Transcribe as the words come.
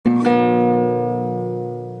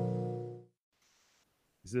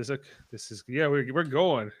Is this a? This is yeah. We're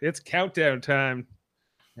going. It's countdown time,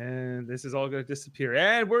 and this is all going to disappear.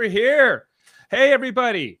 And we're here. Hey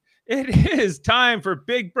everybody! It is time for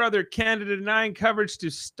Big Brother Canada 9 coverage to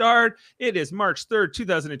start. It is March 3rd,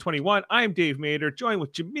 2021. I'm Dave Mader, joined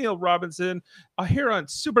with Jameel Robinson here on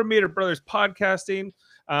Super Mader Brothers Podcasting.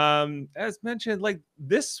 As mentioned, like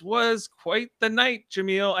this was quite the night,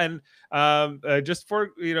 Jameel. And just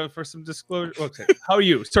for for some disclosure, okay, how are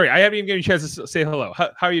you? Sorry, I haven't even given you a chance to say hello.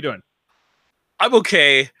 How are you doing? I'm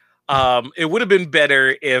okay. It would have been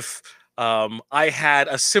better if I had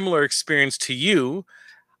a similar experience to you,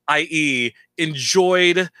 i.e.,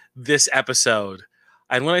 enjoyed this episode.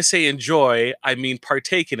 And when I say enjoy, I mean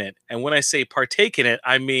partake in it. And when I say partake in it,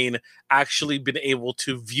 I mean actually been able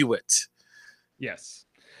to view it. Yes.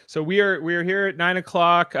 So we are here at 9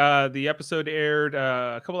 o'clock. The episode aired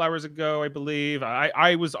a couple hours ago, I believe.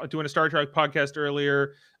 I was doing a Star Trek podcast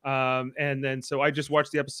earlier, and then so I just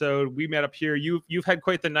watched the episode. We met up here. You've had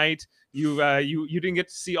quite the night. You didn't get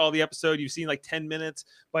to see all the episode. You've seen like 10 minutes,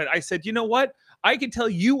 but I said, you know what? I can tell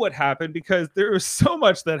you what happened because there was so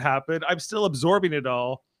much that happened. I'm still absorbing it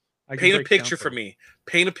all. I can Paint a break it down picture for for you. me.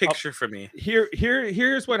 Paint a picture for me.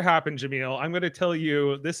 Here's what happened, Jameel. I'm going to tell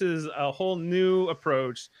you this is a whole new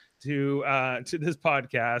approach to this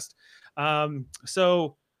podcast.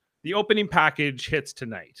 So the opening package hits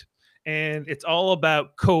tonight, and it's all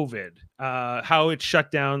about COVID, how it shut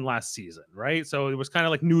down last season, right? So it was kind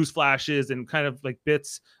of like news flashes and kind of like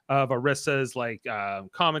bits of Arissa's like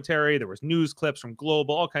commentary. There was news clips from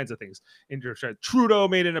Global, all kinds of things. Trudeau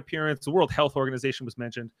made an appearance. The World Health Organization was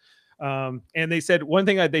mentioned. And they said one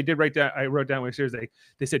thing they did write down. I wrote down was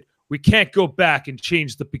they said we can't go back and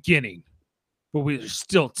change the beginning, but there's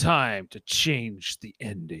still time to change the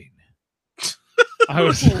ending. I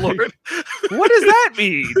was Lord. like, what does that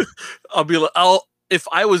mean? I'll be like, if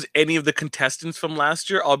I was any of the contestants from last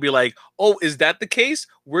year, I'll be like, oh, is that the case?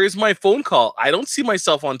 Where's my phone call? I don't see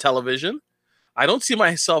myself on television. I don't see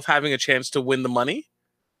myself having a chance to win the money.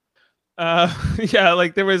 Yeah,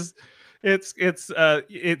 like there was it's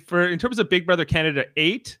it for in terms of Big Brother Canada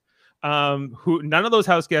 8, who none of those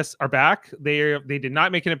house guests are back. They did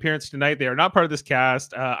not make an appearance tonight. They are not part of this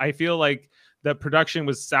cast. I feel like the production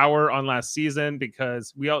was sour on last season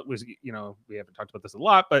because we haven't talked about this a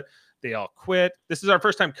lot, but they all quit. This is our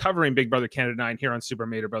first time covering Big Brother Canada 9 here on Super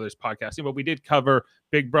Mader Brothers podcasting, but we did cover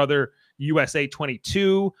Big Brother USA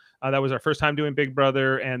 22. That was our first time doing Big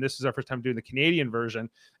Brother, and this is our first time doing the Canadian version.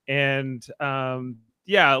 And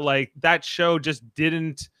yeah, like that show just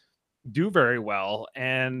didn't do very well,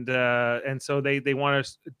 and so they want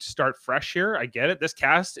to start fresh here. I get it. This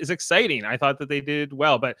cast is exciting. I thought that they did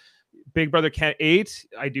well, but Big Brother 8,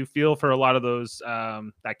 I do feel for a lot of those. I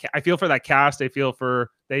feel for that cast. I feel for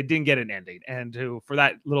they didn't get an ending, and for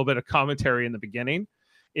that little bit of commentary in the beginning,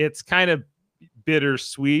 it's kind of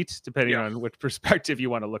bittersweet depending on which perspective you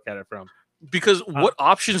want to look at it from. Because what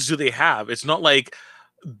options do they have? It's not like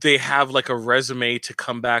they have like a resume to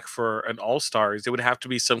come back for an All-Stars. It would have to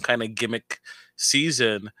be some kind of gimmick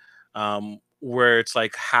season where it's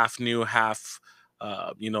like half new, half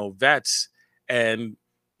vets, and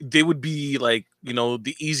they would be like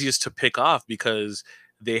the easiest to pick off because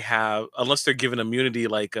they have, unless they're given immunity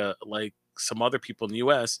like some other people in the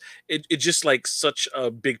US, it's just like such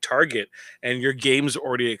a big target, and your game's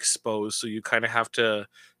already exposed, so you kind of have to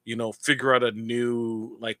figure out a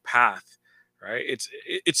new like path, right?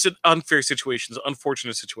 It's an unfair situation. It's an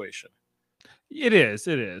unfortunate situation. It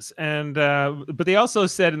is, and but they also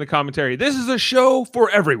said in the commentary, this is a show for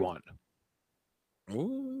everyone.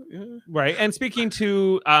 Ooh, yeah. Right. And speaking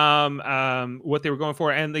to what they were going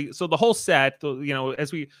for, and so the whole set,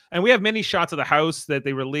 as we have many shots of the house that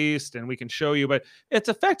they released and we can show you, but it's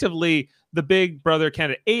effectively the Big Brother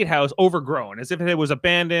Canada 8 house overgrown, as if it was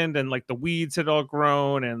abandoned and like the weeds had all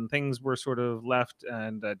grown and things were sort of left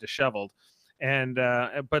and disheveled. And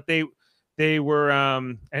but they were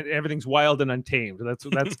and everything's wild and untamed.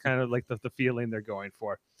 That's kind of like the feeling they're going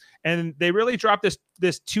for. And they really dropped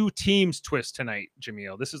this two teams twist tonight,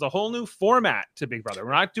 Jameel. This is a whole new format to Big Brother.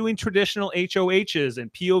 We're not doing traditional HOHs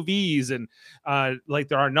and POVs and like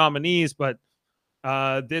there are nominees, but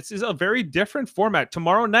this is a very different format.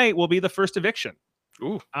 Tomorrow night will be the first eviction.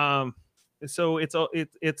 Ooh. So it's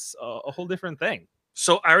a whole different thing.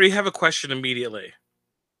 So I already have a question immediately.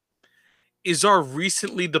 Is our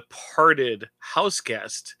recently departed house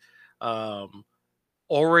guest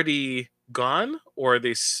already gone, or are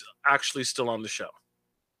they actually still on the show?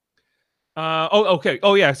 Okay.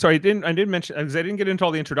 Oh, yeah. Sorry, I didn't mention because I didn't get into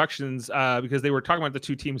all the introductions because they were talking about the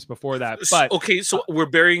two teams before that. Okay, Uh, so we're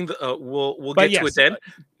burying the. We'll but get to it yes, then.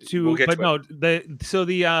 We'll to get but to it. no,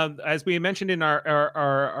 the as we mentioned in our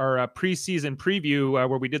preseason preview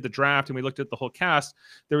where we did the draft and we looked at the whole cast,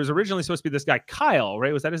 there was originally supposed to be this guy Kyle,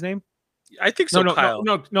 right? Was that his name? I think No, so, no, no, Kyle.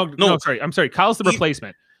 no, no, No, no. Sorry, I'm sorry. Kyle's the E-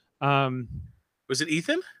 replacement. Um, was it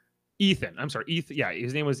Ethan? Ethan. I'm sorry, Ethan. Yeah,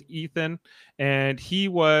 his name was Ethan, and he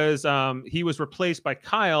was replaced by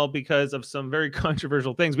Kyle because of some very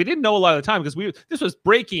controversial things. We didn't know a lot of the time because this was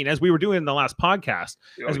breaking as we were doing in the last podcast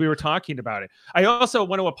Oh, as we were talking about it. I also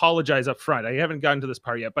want to apologize up front. I haven't gotten to this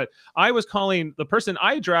part yet, but I was calling the person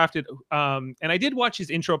I drafted, and I did watch his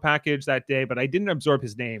intro package that day, but I didn't absorb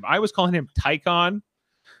his name. I was calling him Tycon,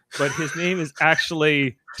 but his name is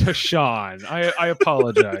actually Tashawn. I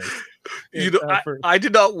apologize. I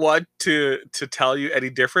did not want to tell you any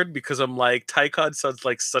different because I'm like Tycon sounds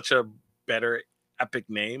like such a better epic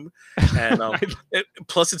name, and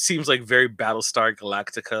plus it seems like very Battlestar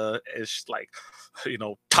Galactica ish, like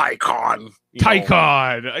Tycon,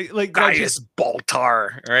 like Gaius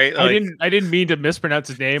Baltar, right? Like, I didn't mean to mispronounce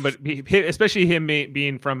his name, but especially him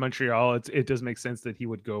being from Montreal, it does make sense that he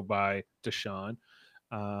would go by Deshaun.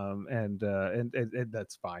 And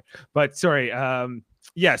that's fine. But sorry.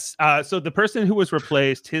 Yes. So the person who was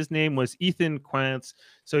replaced, his name was Ethan Quantz.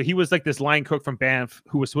 So he was like this line cook from Banff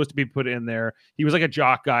who was supposed to be put in there. He was like a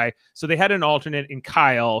jock guy. So they had an alternate in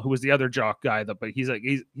Kyle, who was the other jock guy, but he's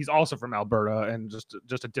also from Alberta and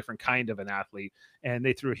just a different kind of an athlete. And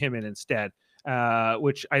they threw him in instead,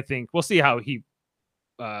 which I think we'll see how he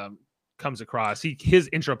comes across. His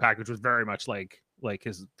intro package was very much like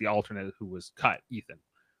the alternate who was cut, Ethan.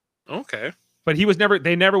 Okay. But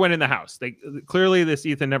they never went in the house. Clearly this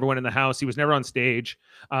Ethan never went in the house. He was never on stage.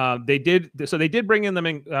 They did bring in them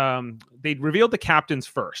in, they revealed the captains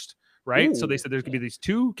first, right? Ooh. So they said there's gonna be these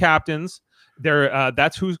two captains.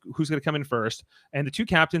 That's who's gonna come in first. And the two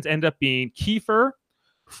captains end up being Kiefer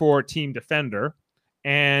for Team Defender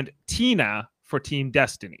and Tina for Team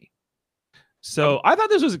Destiny. So I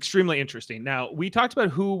thought this was extremely interesting. Now, we talked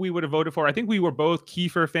about who we would have voted for. I think we were both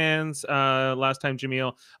Kiefer fans last time,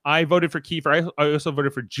 Jamil. I voted for Kiefer. I also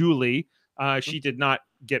voted for Julie. She did not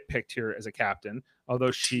get picked here as a captain,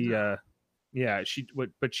 although she would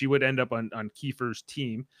end up on Kiefer's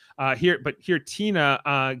team. Here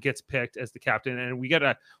Tina gets picked as the captain, and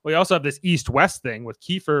we also have this East-West thing with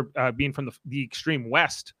Kiefer being from the extreme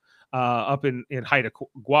West. Up in Haida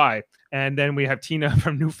Gwaii, and then we have Tina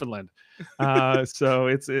from Newfoundland. So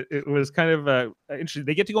it was kind of interesting.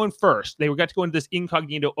 They get to go in first. They got to go into this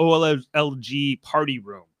incognito OLG party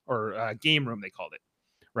room or game room, they called it,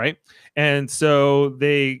 right? And so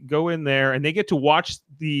they go in there and they get to watch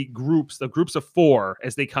the groups of four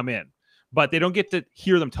as they come in, but they don't get to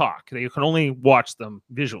hear them talk. They can only watch them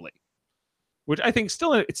visually, which I think it's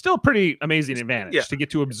still a pretty amazing advantage to get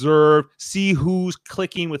to observe, see who's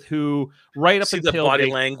clicking with who, right up see until the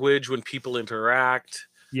body language when people interact.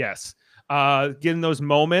 Yes, getting those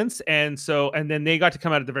moments, and then they got to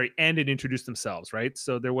come out at the very end and introduce themselves, right?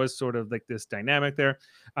 So there was sort of like this dynamic there.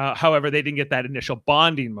 However, they didn't get that initial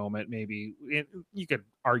bonding moment. Maybe you could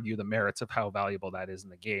argue the merits of how valuable that is in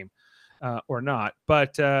the game. Or not,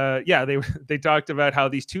 but they talked about how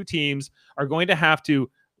these two teams are going to have to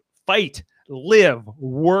fight, live,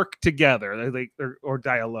 work together, or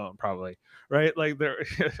die alone, probably, right? Like they're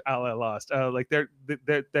I lost. Like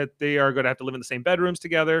that they are going to have to live in the same bedrooms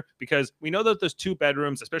together, because we know that those two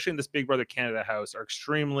bedrooms, especially in this Big Brother Canada house, are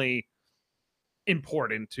extremely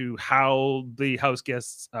important to how the house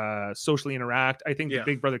guests socially interact. I think the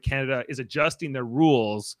Big Brother Canada is adjusting their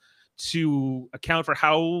rules to account for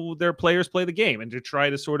how their players play the game and to try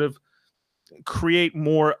to sort of create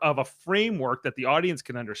more of a framework that the audience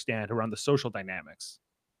can understand around the social dynamics.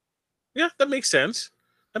 Yeah, that makes sense.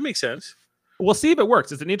 We'll see if it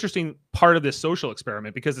works. It's an interesting part of this social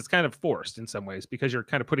experiment because it's kind of forced in some ways, because you're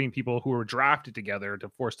kind of putting people who are drafted together to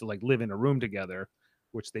force to like live in a room together,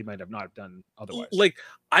 which they might have not done otherwise. Like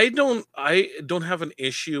I don't have an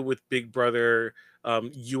issue with Big Brother,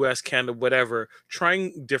 US, Canada, whatever,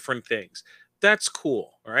 trying different things. That's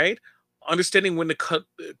cool, right? Understanding when to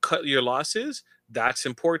cut your losses, that's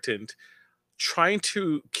important. Trying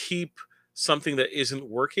to keep something that isn't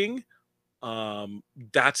working,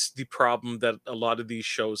 that's the problem that a lot of these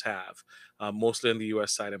shows have, mostly on the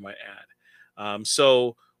US side, I might add.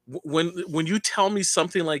 So when you tell me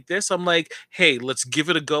something like this, I'm like, hey, let's give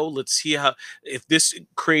it a go. Let's see if this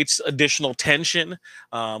creates additional tension,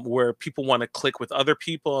 where people want to click with other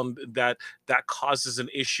people, and that causes an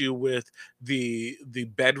issue with the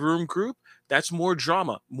bedroom group. That's more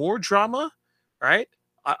drama, right?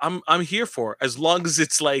 I'm here for, as long as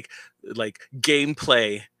it's like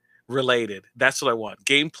gameplay related. That's what I want.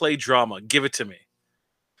 Gameplay drama. Give it to me.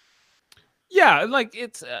 Yeah, like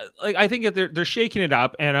it's like I think they're shaking it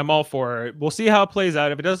up, and I'm all for it. We'll see how it plays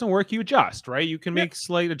out. If it doesn't work, you adjust, right? You can Yeah. make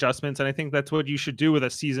slight adjustments, and I think that's what you should do with a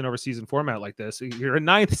season over season format like this. You're a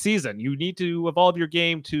ninth season. You need to evolve your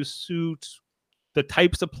game to suit the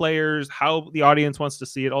types of players, how the audience wants to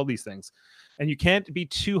see it, all these things, and you can't be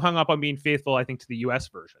too hung up on being faithful. I think to the U.S.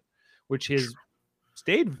 version, which is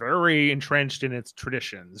stayed very entrenched in its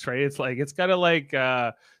traditions, right? It's like it's kind of like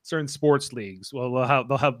certain sports leagues. Well,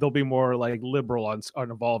 they'll be more like liberal on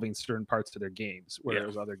evolving certain parts of their games,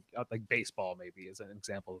 whereas other like baseball maybe is an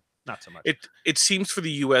example, not so much. It seems for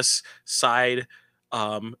the U.S. side,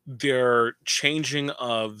 their changing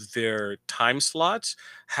of their time slots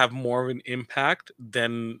have more of an impact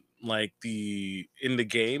than like in the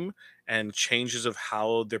game and changes of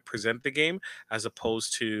how they present the game, as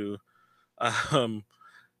opposed to um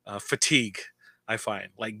fatigue. I find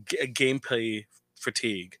like gameplay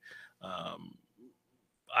fatigue. um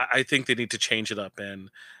I think they need to change it up, and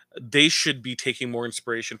they should be taking more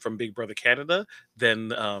inspiration from Big Brother Canada than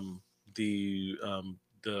the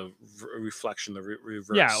reflection, the Yeah, well,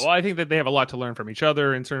 reverse. I think that they have a lot to learn from each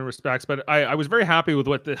other in certain respects, but I was very happy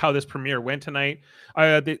with how this premiere went tonight.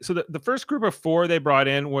 So the first group of four they brought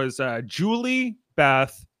in was Julie,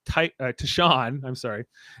 Beth, Tashawn, I'm sorry,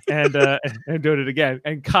 and and doing it again,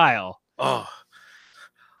 and Kyle. Oh,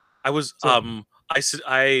 I was So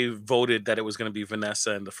I voted that it was going to be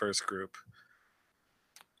Vanessa in the first group.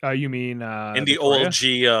 you mean In the Victoria?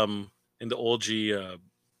 OLG,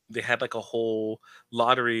 they had like a whole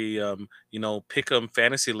lottery, pick 'em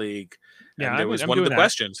fantasy league, Yeah, and there was I'm one of doing the that.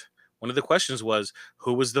 questions. One of the questions was,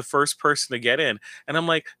 who was the first person to get in? And I'm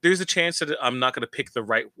like, there's a chance that I'm not going to pick the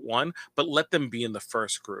right one, but let them be in the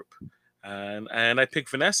first group. And I picked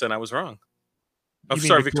Vanessa, and I was wrong. Oh, You mean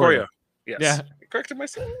sorry, Victoria? Victoria. Yes, Yeah, I corrected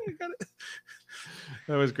myself. I got it.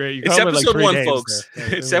 that was great. You It's called it like episode three one, names folks.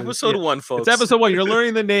 there. It's Yeah. episode one, It's folks. episode one. You're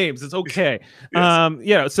learning the names. It's okay. Yes.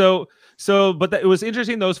 Yeah. So, but it was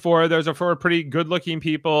interesting. Those four. Those are four pretty good-looking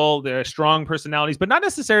people. They're strong personalities, but not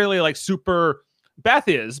necessarily like super. Beth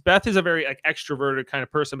is a very like extroverted kind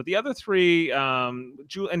of person, but the other three,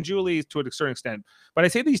 Julie to a certain extent. But I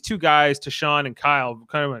say these two guys, Tashawn and Kyle,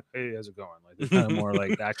 kind of like, hey, how's it going? Like they're kind of more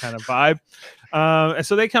like that kind of vibe. And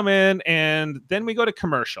so they come in, and then we go to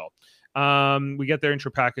commercial. We get their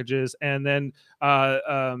intro packages, and then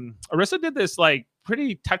Arissa did this like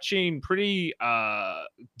pretty touching, pretty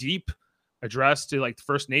deep address to like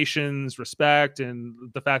First Nations respect and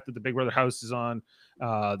the fact that the Big Brother house is on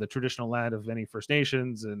the traditional land of many First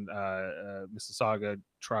Nations and Mississauga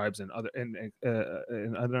tribes and others,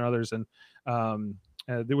 and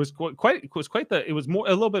there was it was more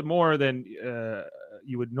a little bit more than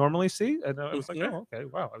you would normally see, and I was like, Yeah. oh, okay,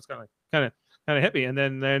 wow, I was kind of hippie, and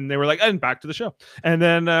then they were like, and back to the show, and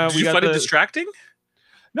then Did we you got find it distracting?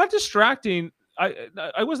 not distracting.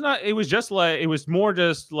 I was not. It was just like it was more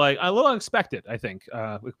just like a little unexpected. I think,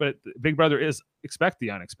 but Big Brother is expect the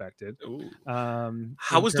unexpected. Ooh. Um,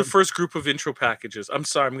 How was the first group of intro packages? I'm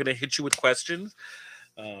sorry, I'm gonna hit you with questions.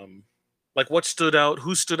 Like what stood out?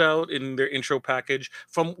 Who stood out in their intro package?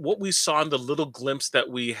 From what we saw in the little glimpse that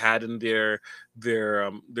we had in their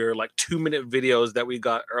like 2-minute videos that we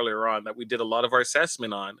got earlier on, that we did a lot of our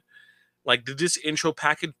assessment on. Like, did this intro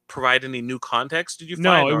package provide any new context? Did you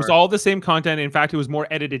No, find? it was Or all the same content. In fact, it was more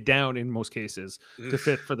edited down in most cases to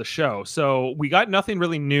fit for the show. So we got nothing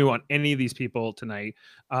really new on any of these people tonight.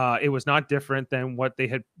 It was not different than what they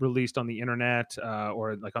had released on the internet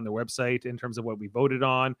or like on their website in terms of what we voted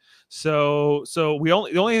on. So the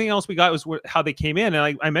only thing else we got was how they came in.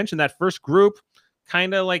 And I mentioned that first group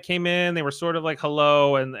kind of like came in, they were sort of like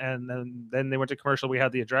hello, and then they went to commercial, we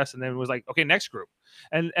had the address, and then it was like, okay, next group,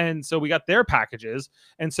 and so we got their packages,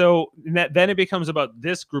 and so then it becomes about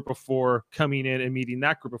this group of four coming in and meeting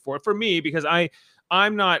that group of four for me, because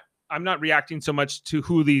I'm not reacting so much to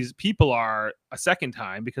who these people are a second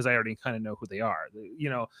time, because I already kind of know who they are,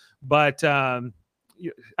 but I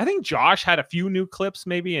think Josh had a few new clips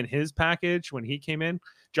maybe in his package when he came in.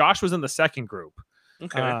 Josh was in the second group.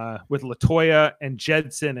 okay. With Latoya and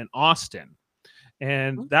Jedson and Austin.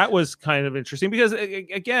 And that was kind of interesting because,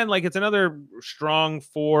 again, like it's another strong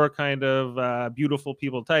four kind of beautiful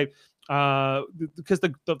people type. Because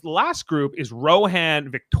the last group is Rohan,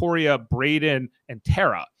 Victoria, Braden, and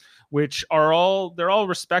Tara, which they're all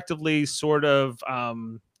respectively sort of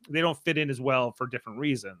they don't fit in as well for different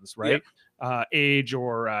reasons, Yeah. right? Age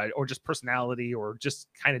or just personality or just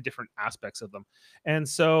kind of different aspects of them. And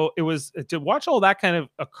so it was to watch all that kind of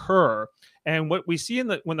occur. And what we see in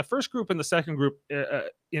the when the first group and the second group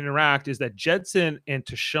interact is that Jedson and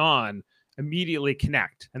Tashawn immediately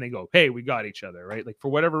connect and they go, "Hey, we got each other," right? Like for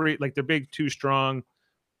whatever reason, like they're big, too strong,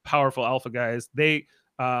 powerful alpha guys. They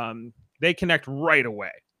connect right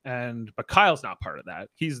away. And but Kyle's not part of that.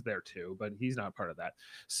 He's there too, but he's not part of that.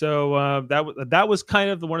 So that was kind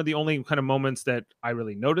of one of the only kind of moments that I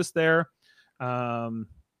really noticed there. Um,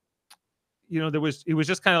 there was it was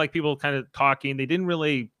just kind of like people kind of talking. They didn't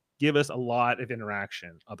really give us a lot of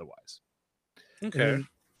interaction otherwise. And Okay.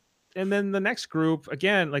 then the next group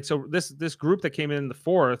again, like so this group that came in the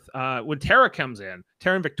fourth, when Tara comes in,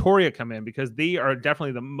 Tara and Victoria come in because they are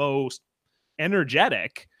definitely the most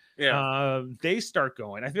energetic. Yeah. They start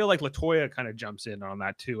going. I feel like Latoya kind of jumps in on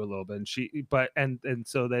that too a little bit, and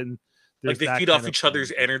so then Like there's they that feed kind off of each other's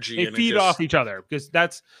thing. energy, They and it feed off just each other because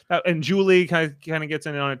that's that, and Julie kind of gets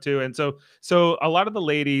in on it too, and so a lot of the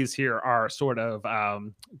ladies here are sort of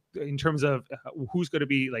in terms of who's going to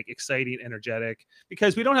be like exciting, energetic,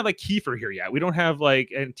 because we don't have like Kiefer here yet. We don't have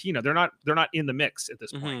like and Tina. They're not in the mix at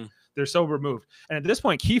this point. Mhm. They're so removed. And at this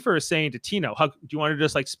point, Kiefer is saying to Tino, "How do you want to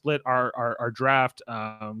just like split our draft,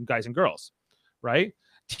 guys and girls?" Right?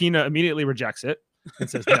 Tina immediately rejects it and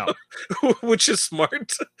says no. which is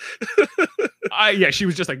smart. Yeah, she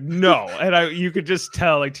was just like no, and you could just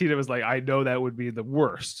tell like Tina was like, I know that would be the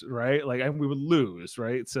worst, right? Like, and we would lose,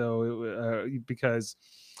 right? So because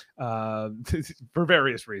for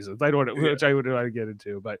various reasons, I don't Yeah. which I would want to get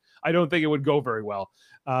into, but I don't think it would go very well.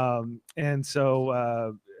 And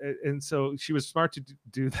so she was smart to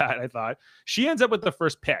do that. I thought she ends up with the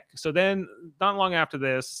first pick. So then, not long after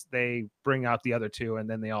this, they bring out the other two, and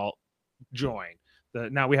then they all join.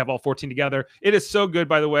 Now we have all 14 together. It is so good,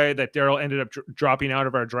 by the way, that Daryl ended up dropping out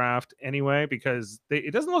of our draft anyway because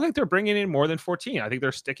it doesn't look like they're bringing in more than 14. I think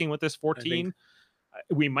they're sticking with this 14.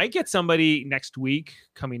 We might get somebody next week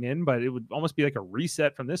coming in, but it would almost be like a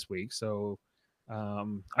reset from this week. So I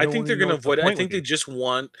don't think they're even know gonna what the avoid it. I point would think they be. just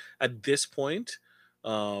want at this point,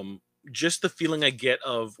 just the feeling I get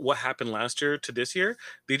of what happened last year to this year.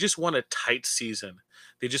 They just want a tight season.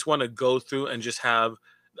 They just want to go through and just have.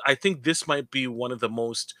 I think this might be one of the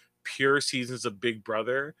most pure seasons of Big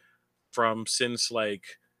Brother from since like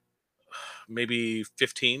maybe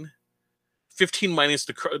 15. 15 minus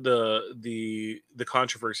the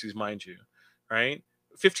controversies, mind you, right?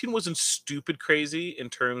 15 wasn't stupid crazy in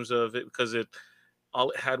terms of it because it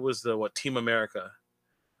all it had was the what Team America,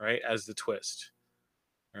 right, as the twist,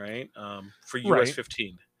 right? For US Right.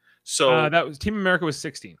 15. So That was Team America was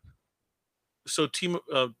 16. so team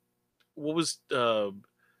what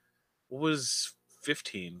was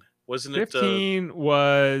 15? Wasn't it 15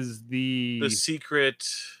 was the the secret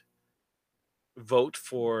vote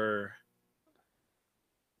for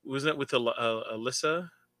wasn't it with Alyssa?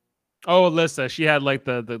 Alyssa. She had like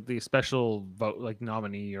the special vote, like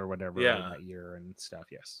nominee or whatever Yeah. that year and stuff.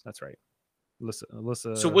 Yes, that's right. So it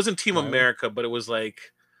Alyssa wasn't Team Riley. America, but it was like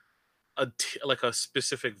like a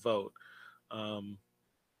specific vote. Um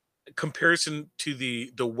Comparison to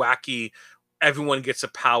the wacky everyone gets a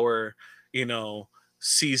power, you know,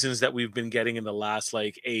 seasons that we've been getting in the last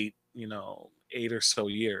like 8 or so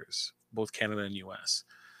years, both Canada and US.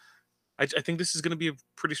 I think this is going to be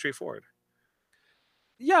pretty straightforward.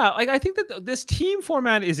 Yeah, like I think that this team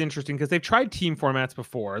format is interesting because they've tried team formats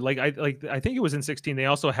before. I think it was in 16. They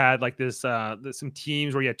also had like some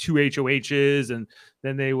teams where you had two HOHs and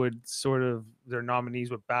then they would sort of their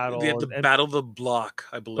nominees would They had battle. to battle the block,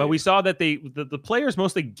 I But we believe. saw that the players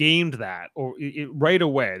mostly gamed that or right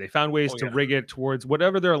away. They found ways Oh to yeah. rig it towards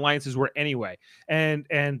whatever their alliances were anyway. And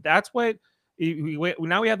that's what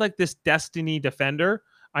now we have like this Destiny Defender.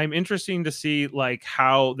 I'm interesting to see like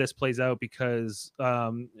how this plays out because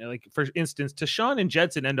like for instance, Tashawn and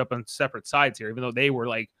Jedson end up on separate sides here, even though they were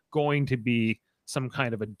like going to be some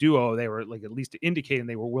kind of a duo. They were like at least indicating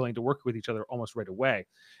they were willing to work with each other almost right away.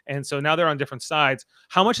 And so now they're on different sides.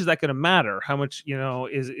 How much is that going to matter? How much, are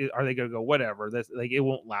they going to go whatever? That's like it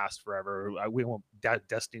won't last forever. We won't.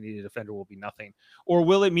 Destiny Defender will be nothing, or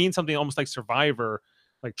will it mean something almost like Survivor,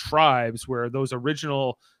 like Tribes, where those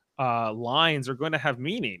original lines are going to have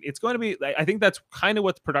meaning? It's going to be. I think that's kind of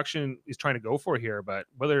what the production is trying to go for here, but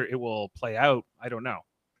whether it will play out, I don't know.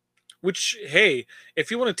 Which, hey, if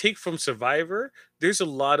you want to take from Survivor, there's a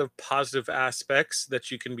lot of positive aspects that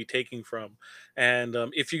you can be taking from. And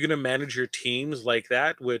if you're going to manage your teams like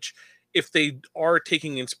that, which if they are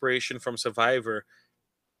taking inspiration from Survivor,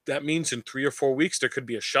 that means in 3 or 4 weeks there could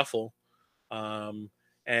be a shuffle. Um,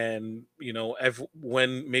 and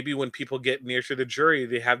when people get near to the jury,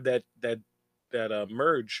 they have that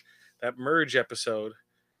merge episode.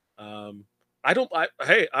 Um, I don't.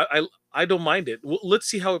 I don't mind it. Let's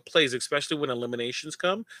see how it plays, especially when eliminations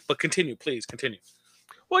come. But continue, please continue.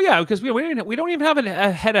 Well, yeah, because we don't even have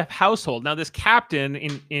a head of household now. This captain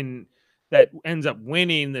in that ends up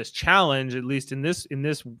winning this challenge, at least in this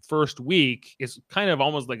first week, is kind of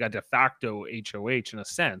almost like a de facto HOH in a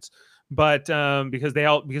sense. But because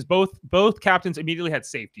both captains immediately had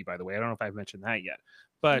safety. By the way, I don't know if I've mentioned that yet,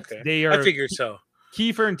 but Okay. I figured so.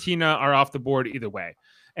 Kiefer and Tina are off the board either way.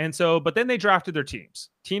 And so, but then they drafted their teams.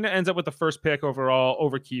 Tina ends up with the first pick overall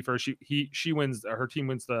over Kiefer. She wins. Her team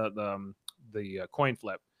wins the coin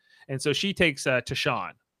flip, and so she takes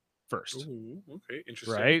Tashawn first. Ooh, okay,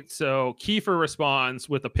 interesting. Right. So Kiefer responds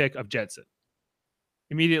with a pick of Jedson,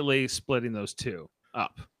 immediately splitting those two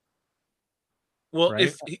up. Well,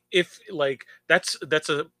 right? if like that's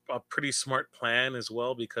a pretty smart plan as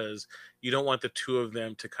well, because you don't want the two of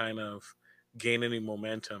them to kind of gain any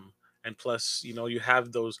momentum, and plus you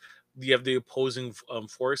have the opposing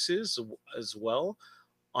forces as well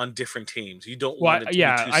on different teams. You don't want it to be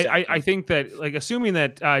too stacked. I think that, like, assuming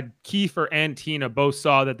that Kiefer and Tina both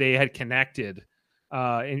saw that they had connected,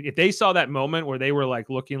 and if they saw that moment where they were like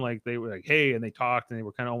looking like they were like, hey, and they talked and they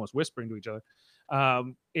were kind of almost whispering to each other,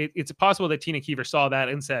 it's possible that Tina Kiefer saw that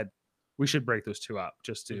and said, we should break those two up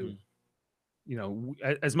just to,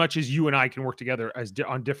 as much as you and I can work together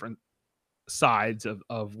on different sides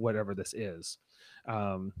of whatever this is.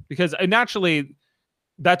 Because naturally,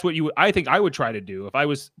 that's what I think I would try to do if I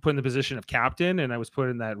was put in the position of captain and I was put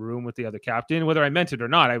in that room with the other captain, whether I meant it or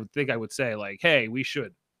not. I would say, like, hey, we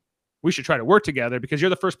should try to work together because you're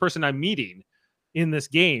the first person I'm meeting in this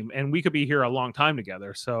game, and we could be here a long time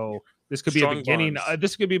together. So this could be a beginning.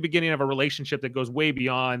 This could be a beginning of a relationship that goes way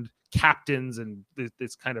beyond captains and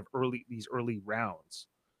this kind of these early rounds.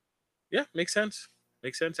 Yeah, makes sense.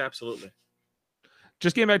 Makes sense. Absolutely.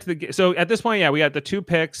 Just getting back to the so at this point, yeah, we got the two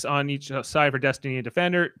picks on each side for Destiny and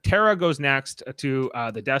Defender. Tara goes next to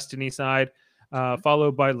the Destiny side,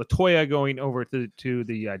 followed by Latoya going over to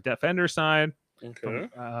the Defender side. Okay.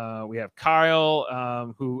 We have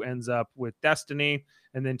Kyle, who ends up with Destiny,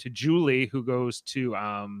 and then to Julie, who goes to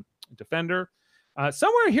Defender.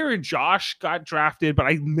 Somewhere here, Josh got drafted, but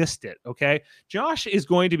I missed it. Okay, Josh is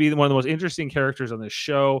going to be one of the most interesting characters on this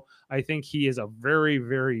show. I think he is a very,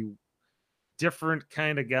 very different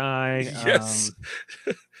kind of guy. Yes.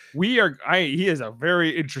 He is a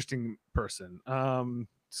very interesting person.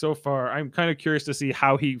 So far, I'm kind of curious to see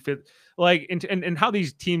how he fit, like, and how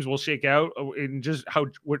these teams will shake out, and just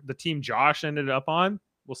what the team Josh ended up on.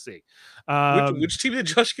 We'll see. Which team did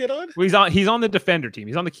Josh get on? Well, he's on the Defender team.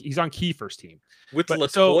 He's on Kiefer's team with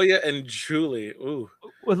Latoya and Julie. Ooh,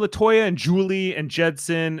 with Latoya and Julie and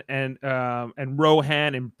Jedson and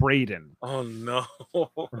Rohan and Braden. Oh no!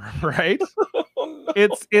 Right? Oh, no.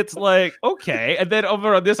 It's like, okay, and then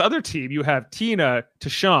over on this other team, you have Tina,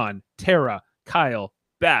 Tashawn, Tara, Kyle,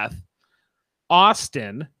 Beth,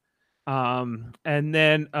 Austin, and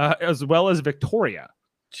then as well as Victoria.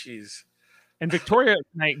 Jeez. And Victoria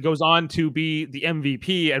tonight goes on to be the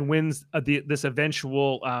MVP and wins this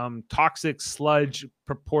eventual toxic sludge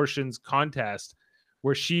proportions contest,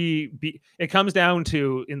 where it comes down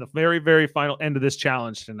to, in the very, very final end of this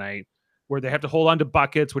challenge tonight, where they have to hold on to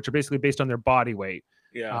buckets, which are basically based on their body weight.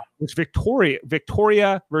 Yeah. Which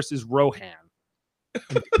Victoria versus Rohan.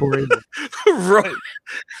 Right.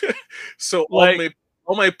 So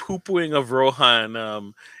all my poo-pooing of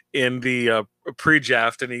Rohan in the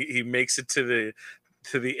pre-draft, and he makes it to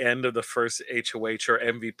the end of the first HOH or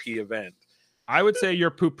MVP event. I would say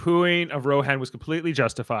your poo-pooing of Rohan was completely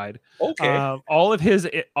justified. Okay. All of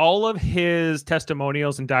his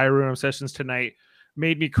testimonials and diary room sessions tonight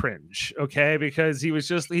made me cringe. Okay, because he's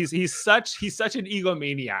such an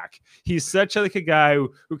egomaniac. He's such like a guy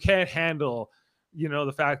who can't handle,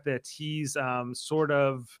 the fact that he's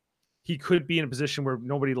he could be in a position where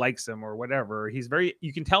nobody likes him or whatever.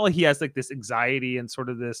 You can tell he has like this anxiety and sort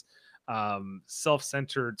of this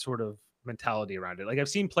self-centered sort of mentality around it. Like, I've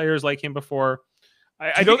seen players like him before.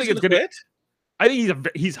 I don't think it's good. I think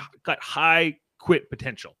he's got high quit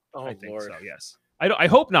potential. Oh, I think Lord. so. Yes. I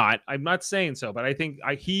hope not. I'm not saying so, but I think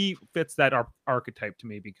he fits that archetype to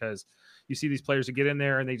me, because you see these players who get in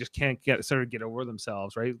there and they just can't get over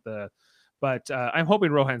themselves, right? But I'm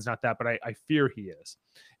hoping Rohan's not that, but I fear he is.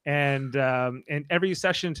 And every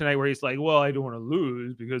session tonight where he's like, well, I don't want to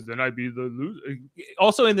lose because then I'd be the loser.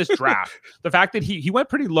 Also in this draft, the fact that he went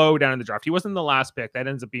pretty low down in the draft. He wasn't the last pick. That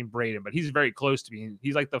ends up being Braden, but he's very close to being.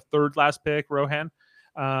 He's like the third last pick, Rohan.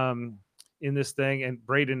 in this thing, and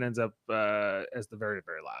Braden ends up as the very,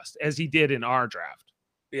 very last, as he did in our draft.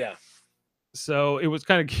 Yeah. So it was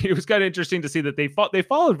kind of interesting to see that they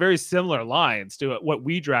followed very similar lines to what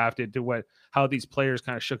we drafted, to how these players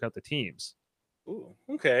kind of shook out the teams. Ooh,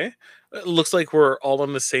 okay. It looks like we're all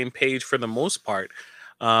on the same page for the most part.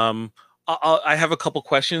 I have a couple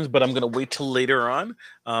questions, but I'm going to wait till later on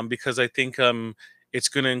because I think it's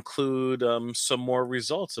going to include some more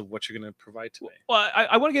results of what you're going to provide today. Well,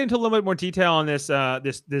 I want to get into a little bit more detail on this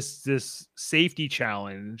safety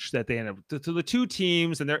challenge that they end up to the two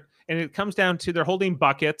teams, and it comes down to they're holding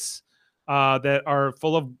buckets that are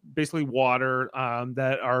full of basically water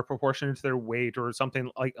that are proportionate to their weight or something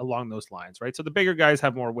like along those lines, right? So the bigger guys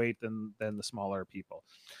have more weight than the smaller people,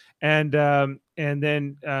 and then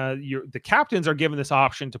the captains are given this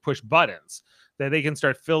option to push buttons that they can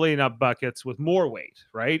start filling up buckets with more weight,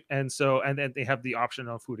 right? And then they have the option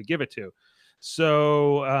of who to give it to.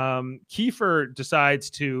 So Kiefer decides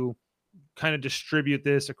to kind of distribute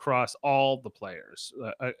this across all the players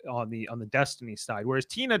on the Destiny side, whereas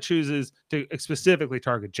Tina chooses to specifically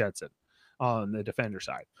target Jedson on the defender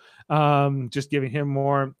side, just giving him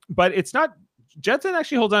more. But it's not. Jedson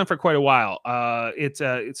actually holds on for quite a while.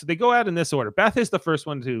 So they go out in this order. Beth is the first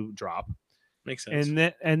one to drop. Makes sense.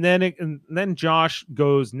 And then Josh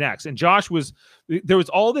goes next. And there was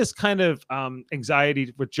all this kind of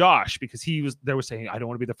anxiety with Josh because they were saying, I don't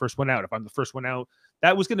want to be the first one out. If I'm the first one out,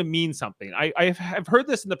 that was going to mean something. I've heard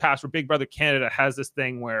this in the past where Big Brother Canada has this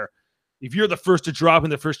thing where if you're the first to drop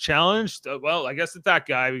in the first challenge, well, I guess it's that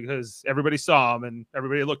guy because everybody saw him and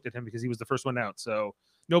everybody looked at him because he was the first one out. So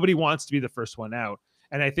nobody wants to be the first one out.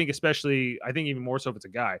 And I think even more so if it's a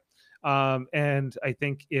guy. And I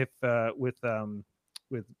think if with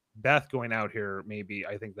Beth going out here,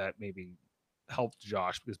 I think that maybe helped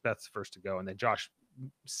Josh because Beth's first to go, and then Josh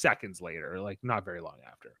seconds later, like not very long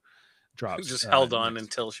after, drops. Just held on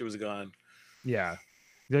until she was gone. Yeah,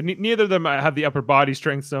 neither of them have the upper body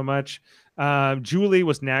strength so much. Julie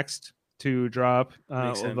was next to drop,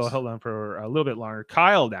 although held on for a little bit longer.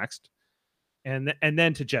 Kyle next, and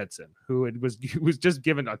then to Jedson, who was just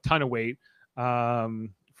given a ton of weight.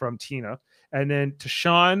 From Tina, and then to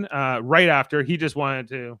Sean right after. He just wanted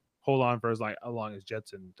to hold on for as long as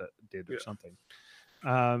Jedson did or something.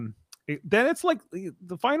 Then it's like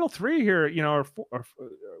the final three here,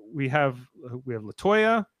 we have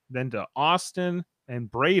Latoya, then to Austin and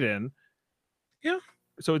Braden. Yeah.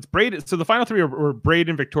 So it's Braden. So the final three were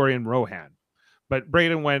Braden, Victoria, and Rohan. But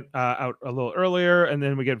Braden went out a little earlier, and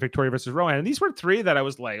then we get Victoria versus Rohan. And these were three that I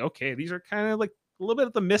was like, okay, these are kind of like a little bit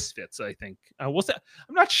of the misfits, I think. We'll say,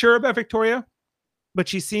 I'm not sure about Victoria, but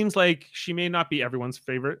she seems like she may not be everyone's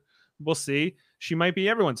favorite. We'll see. She might be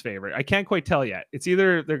everyone's favorite. I can't quite tell yet. It's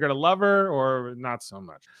either they're gonna love her or not so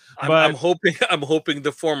much. I'm hoping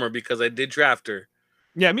the former because I did draft her.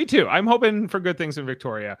 Yeah, me too. I'm hoping for good things in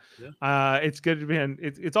Victoria. Yeah. It's good to be, and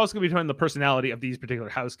it's also going to be on the personality of these particular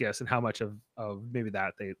house guests and how much of maybe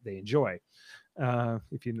that they enjoy.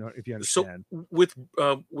 If you understand.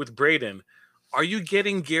 So with Braden, are you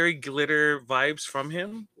getting Gary Glitter vibes from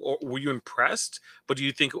him, or were you impressed? But do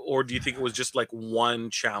you think it was just like one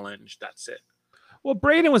challenge? That's it. Well,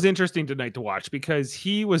 Braden was interesting tonight to watch because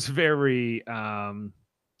he was very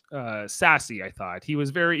sassy. I thought he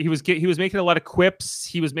was making a lot of quips.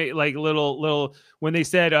 He was making like little when they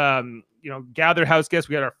said gather house guests.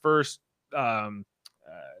 We got our first like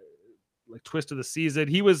twist of the season.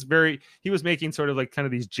 He was making sort of like kind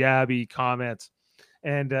of these jabby comments.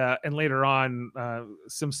 And later on,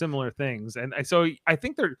 some similar things, and so I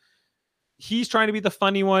think he's trying to be the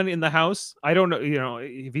funny one in the house. I don't know,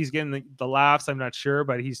 if he's getting the laughs. I'm not sure,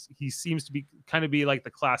 but he seems to be kind of be like the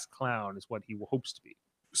class clown is what he hopes to be.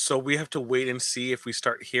 So we have to wait and see if we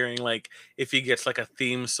start hearing like if he gets like a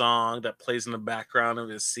theme song that plays in the background of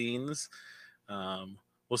his scenes.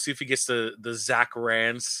 We'll see if he gets the Zach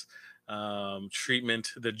Rance treatment,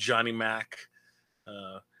 the Johnny Mac.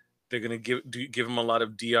 They're gonna give him a lot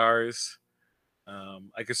of DRs.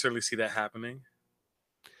 I could certainly see that happening.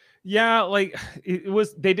 Yeah, like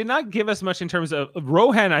they did not give us much in terms of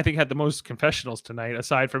Rohan. I think had the most confessionals tonight,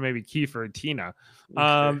 aside from maybe Kiefer and Tina.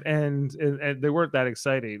 Okay. And they weren't that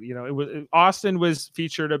exciting. It was Austin was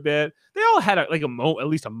featured a bit. They all had at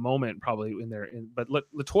least a moment probably in there. But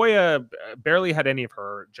Latoya barely had any of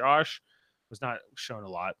her. Josh was not shown a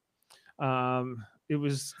lot. It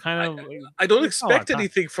was kind of. I don't expect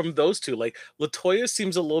anything from those two. Like Latoya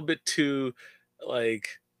seems a little bit too like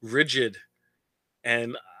rigid,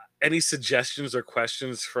 and any suggestions or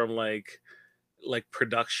questions from like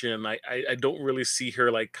production, I don't really see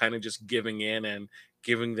her like kind of just giving in and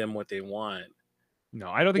giving them what they want. No,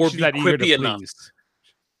 I don't think she's that eager to please.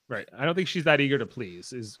 Right. I don't think she's that eager to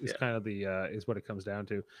please. Is Yeah. kind of the is what it comes down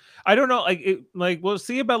to. I don't know. Like we'll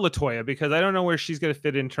see about Latoya because I don't know where she's going to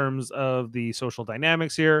fit in terms of the social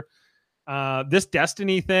dynamics here. This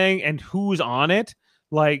Destiny thing and who's on it.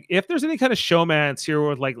 Like if there's any kind of showmance here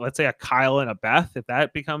with like let's say a Kyle and a Beth, if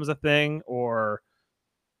that becomes a thing, or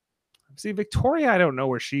see Victoria, I don't know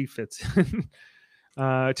where she fits in.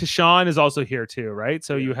 Tashawn is also here too, right?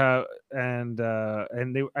 So you have and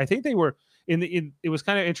they I think they were it was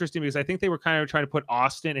kind of interesting because I think they were kind of trying to put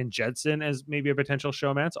Austin and Jedson as maybe a potential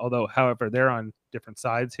showmance, although however they're on different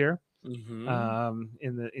sides here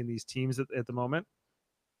in these teams at the moment.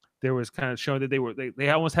 There was kind of showing that they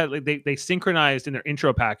almost had like they synchronized in their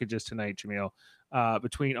intro packages tonight, Jamil,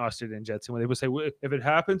 between Austin and Jedson, where they would say, well, if it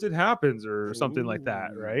happens, it happens, or something like that,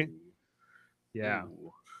 right? Yeah.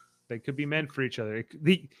 Ooh. They could be meant for each other.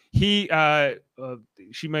 She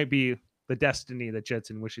might be the destiny that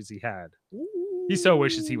Jedson wishes he had. He so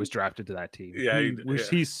wishes he was drafted to that team. Yeah,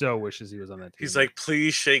 he so wishes he was on that team. He's like,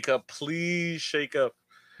 please shake up, please shake up.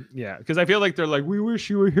 Yeah, because I feel like they're like, we wish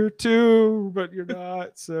you were here too, but you're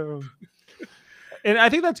not. So, and I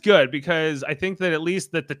think that's good because I think that at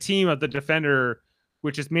least that the team of the Defender,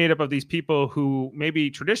 which is made up of these people who maybe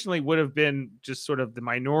traditionally would have been just sort of the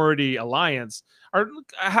minority alliance, are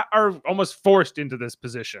almost forced into this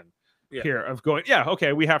position here of going, yeah,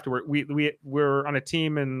 okay, we have to work. We're on a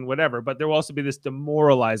team and whatever, but there will also be this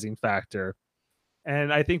demoralizing factor.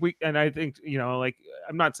 And I think you know, like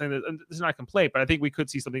I'm not saying that this is not a complaint, but I think we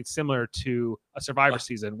could see something similar to a Survivor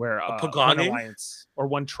season where one alliance or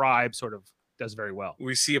one tribe sort of does very well.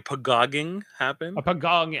 We see a pagogging happen. A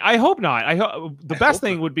pagogging. I hope not. The best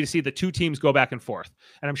thing would be to see the two teams go back and forth.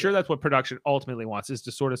 And I'm sure that's what production ultimately wants, is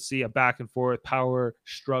to sort of see a back and forth power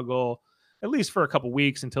struggle, at least for a couple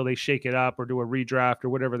weeks until they shake it up or do a redraft or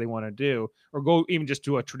whatever they want to do, or go even just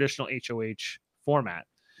do a traditional HOH format.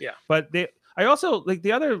 Yeah. But I also like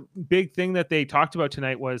the other big thing that they talked about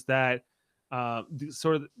tonight was that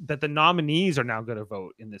that the nominees are now going to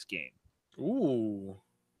vote in this game. Ooh.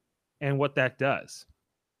 And what that does.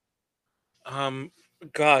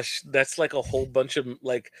 Gosh, that's like a whole bunch of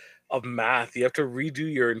math. You have to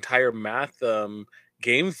redo your entire math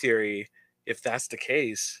game theory if that's the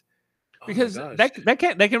case. Because that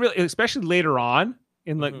can really, especially later on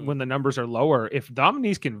in when the numbers are lower, if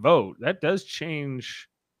nominees can vote, that does change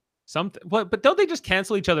something. But don't they just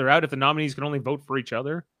cancel each other out if the nominees can only vote for each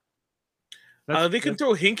other? They can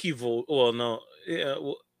throw hinky vote. Well, no,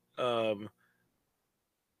 yeah,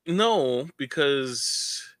 no,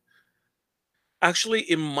 because actually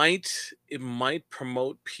it might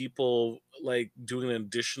promote people like doing an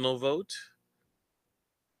additional vote.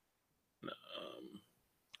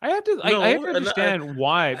 I have to understand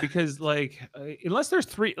why, because like unless there's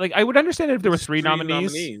three, like I would understand if there were three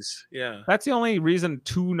nominees. Yeah, that's the only reason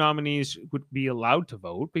two nominees would be allowed to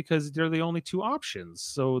vote, because they're the only two options,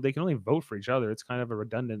 so they can only vote for each other. It's kind of a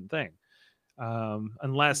redundant thing,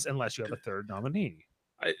 unless you have a third nominee.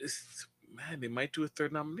 They might do a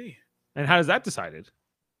third nominee. And how is that decided?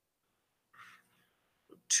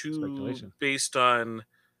 Based on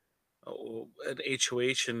an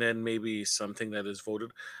HOH and then maybe something that is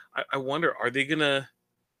voted. I wonder,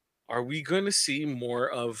 are we gonna see more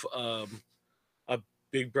of a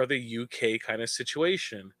Big Brother UK kind of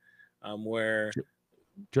situation, where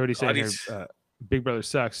Jody saying here, Big Brother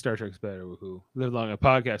sucks, Star Trek's better. Woohoo! Live long a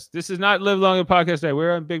podcast. This is not Live Long a Podcast night.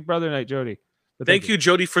 We're on Big Brother night, Jody. Thank you,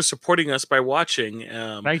 Jody, for supporting us by watching.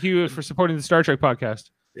 Thank you for supporting the Star Trek podcast.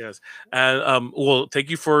 Yes, and well, thank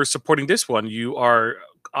you for supporting this one. You are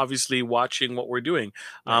obviously watching what we're doing.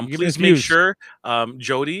 Please make sure,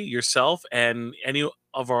 Jody, yourself, and any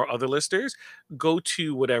of our other listeners, go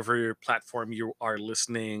to whatever platform you are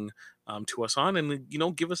listening to us on, and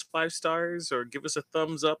give us 5 stars or give us a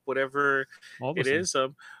thumbs up, whatever it is.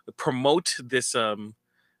 Promote this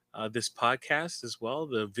this podcast as well,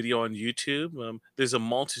 the video on YouTube. There's a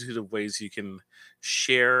multitude of ways you can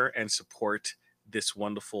share and support this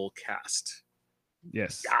wonderful cast.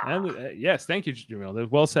 Yes. And, yes. Thank you, Jamil.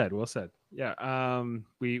 Well said. Well said. Yeah.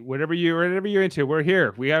 Whatever you're into, we're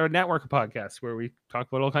here. We have a network of podcasts where we talk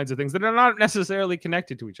about all kinds of things that are not necessarily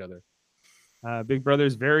connected to each other. Big Brother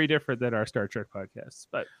is very different than our Star Trek podcasts,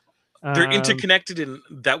 but they're interconnected in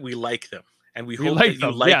that we like them. And we hope that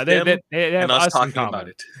you like them. They have us talking in common. About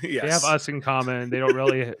it. Yes. They have us in common. They don't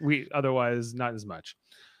really. Otherwise not as much.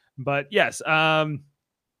 But yes, I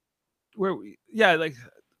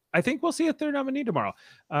think we'll see a third nominee tomorrow,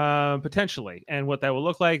 potentially, and what that will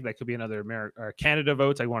look like. That could be another America or Canada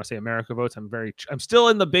votes. I want to say America votes. I'm still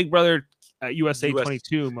in the Big Brother USA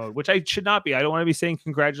 22 mode, which I should not be. I don't want to be saying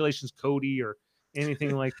congratulations, Cody, or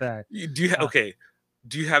anything like that. Okay.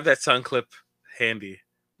 Do you have that sound clip handy?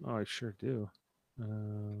 Oh, I sure do. Where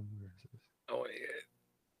is this? Oh, yeah.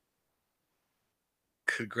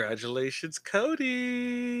 Congratulations,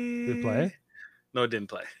 Cody. Did it play? No, it didn't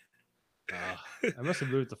play. I must have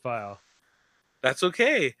moved the file. That's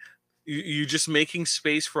okay. You just making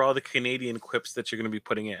space for all the Canadian quips that you're going to be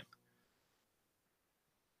putting in.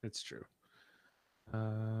 It's true.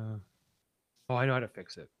 Oh, I know how to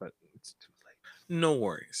fix it, but it's too late. No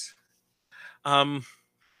worries.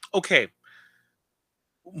 Okay.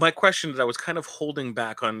 My question that I was kind of holding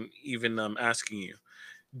back on even asking you: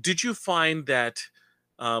 did you find that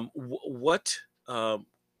what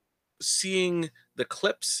seeing the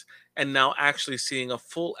clips and now actually seeing a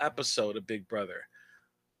full episode of Big Brother,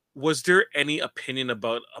 was there any opinion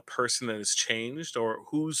about a person that has changed, or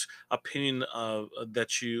whose opinion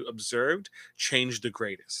that you observed changed the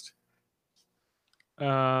greatest?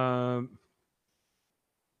 Um,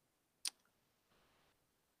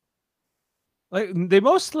 like they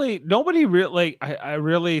mostly nobody really like I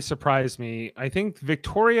really surprised me. I think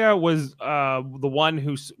Victoria was the one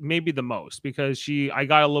who's maybe the most because I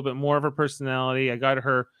got a little bit more of her personality. I got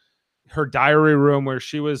her diary room where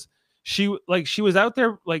she was out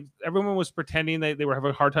there like everyone was pretending they were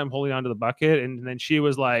having a hard time holding onto the bucket, and then she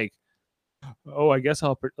was like, oh, I guess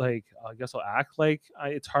I'll act like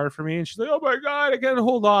it's hard for me. And she's like, oh my God, I can't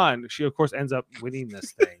hold on. She, of course, ends up winning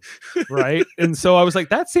this thing. Right. And so I was like,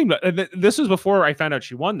 that seemed, this was before I found out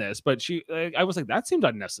she won this, but I was like, that seemed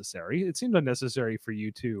unnecessary. It seemed unnecessary for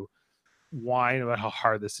you to whine about how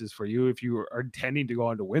hard this is for you if you are intending to go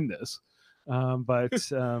on to win this. But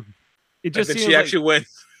it just seems she like, actually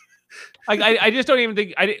wins. I just don't even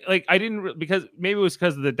think I didn't because maybe it was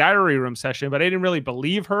because of the diary room session, but I didn't really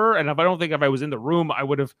believe her, and if I was in the room, I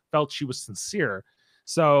would have felt she was sincere.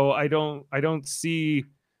 So I don't see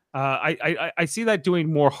I see that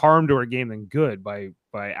doing more harm to her game than good by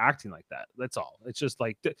acting like that. That's all. It's just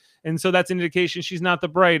like, and so that's an indication she's not the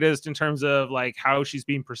brightest in terms of like how she's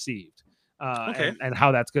being perceived, Okay. and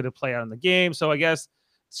how that's going to play out in the game. So I guess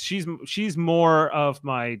she's more of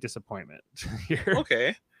my disappointment here.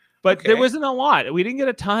 Okay. But there wasn't a lot. We didn't get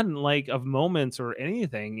a ton like of moments or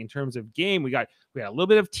anything in terms of game. We got a little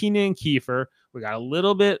bit of Tina and Kiefer. We got a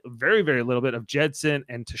little bit, very, very little bit of Jedson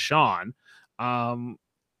and Tashawn.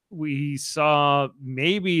 We saw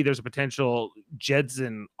maybe there's a potential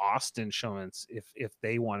Jedson Austin showings if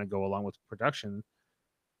they want to go along with production.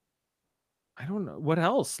 I don't know what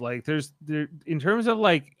else. Like there in terms of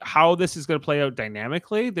like how this is going to play out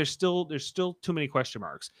dynamically, there's still too many question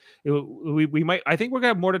marks. We might I think we're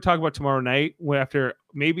going to have more to talk about tomorrow night after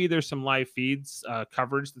maybe there's some live feeds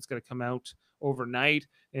coverage that's going to come out overnight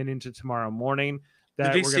and into tomorrow morning. Did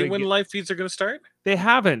That they we're say going to when live feeds are going to start? They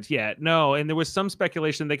haven't yet, no. And there was some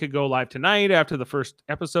speculation they could go live tonight after the first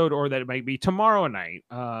episode, or that it might be tomorrow night,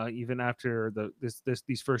 even after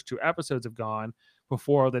these first two episodes have gone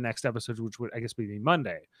before the next episode, which would I guess be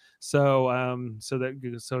Monday. So so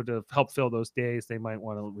to help fill those days, they might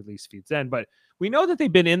want to release feeds then. But we know that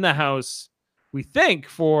they've been in the house, we think,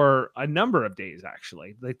 for a number of days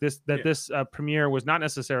actually. Like this premiere was not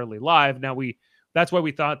necessarily live. Now that's why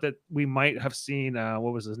we thought that we might have seen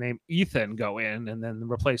what was his name, Ethan, go in and then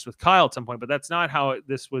replaced with Kyle at some point, but that's not how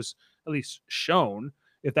this was at least shown.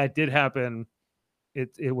 If that did happen,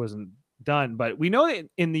 it wasn't done. But we know that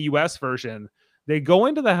in the US version, they go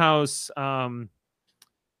into the house on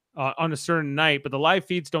a certain night, but the live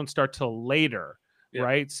feeds don't start till later,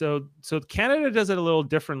 right? So Canada does it a little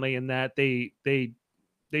differently in that they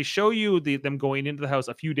show you them going into the house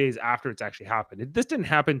a few days after it's actually happened. This didn't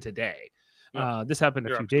happen today. This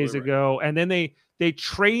happened a few days ago, and then they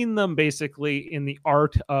train them basically in the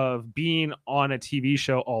art of being on a TV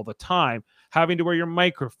show all the time, having to wear your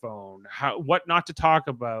microphone, what not to talk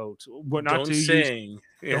about, what not to sing.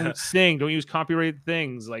 Use. Don't sing. Don't use copyrighted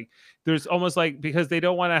things. Like there's almost like because they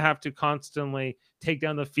don't want to have to constantly take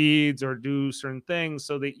down the feeds or do certain things,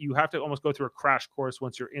 so that you have to almost go through a crash course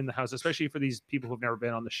once you're in the house, especially for these people who've never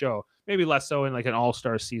been on the show. Maybe less so in like an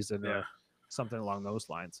all-star season or something along those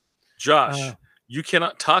lines. Josh, you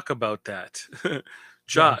cannot talk about that.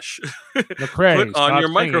 Josh, McCrae, put on your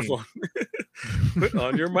microphone. Put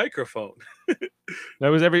on your microphone. That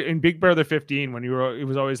was in Big Brother 15 when it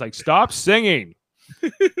was always like, stop singing.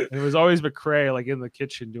 It was always McCrae like in the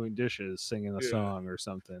kitchen doing dishes, singing a song or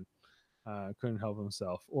something. Couldn't help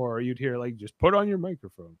himself. Or you'd hear like, just put on your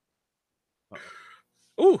microphone.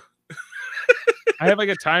 Ooh. I have like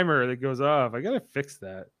a timer that goes off. I gotta fix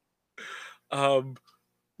that.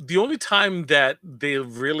 The only time that they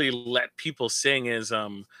really let people sing is I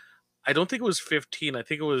don't think it was 15. I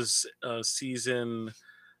think it was season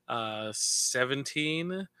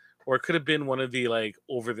 17 or or it could have been one of the like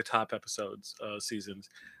over the top episodes seasons.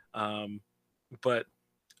 But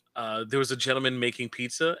there was a gentleman making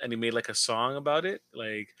pizza, and he made like a song about it,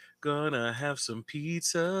 like "Gonna have some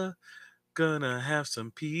pizza, gonna have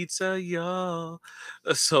some pizza, y'all."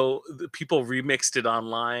 So the people remixed it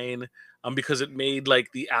online, because it made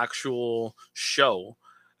like the actual show,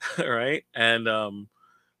 right? And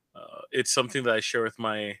it's something that I share with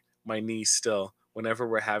my niece still. Whenever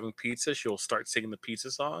we're having pizza, she'll start singing the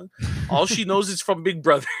pizza song. All she knows is from Big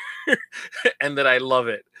Brother, and that I love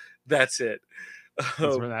it. That's it. It's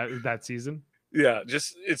from Um, that season. yeah,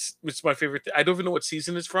 just it's my favorite. I don't even know what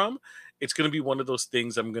season it's from. It's gonna be one of those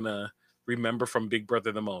things I'm gonna remember from Big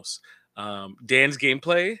Brother the most. Dan's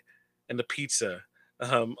gameplay and the pizza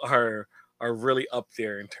are really up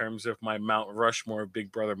there in terms of my Mount Rushmore of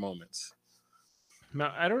Big Brother moments. No,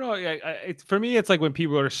 I don't know. For me, it's like when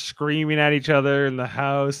people are screaming at each other in the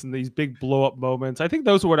house and these big blow up moments. I think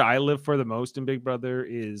those are what I live for the most in Big Brother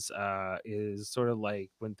is sort of like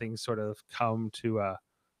when things sort of come to a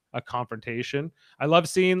confrontation. I love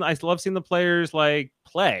seeing the players like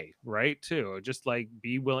play, right? Too. Just like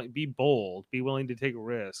be willing, be bold, be willing to take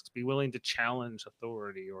risks, be willing to challenge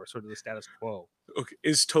authority or sort of the status quo. Okay,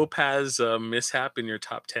 is Topaz mishap in your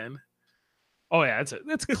top 10? Oh yeah,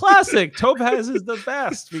 it's classic. Topaz is the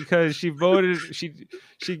best because she voted. She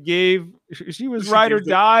was She ride or gave the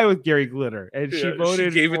die with Gary Glitter, and she Yeah, she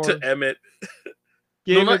voted gave it to for Emmett.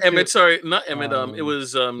 No, gave not it to Emmett. Sorry, not Emmett. It um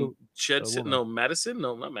was the, the Jedson. woman, No, Madison.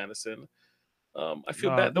 No, not Madison. I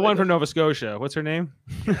feel bad the that I one don't. from Nova Scotia. What's her name?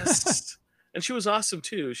 Yes, and she was awesome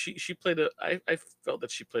too. She played a. I felt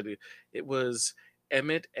that she played it. It was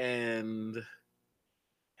Emmett and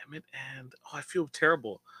Emmett and oh, I feel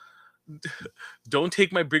terrible. Don't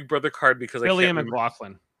take my Big Brother card because I can't Jillian remember.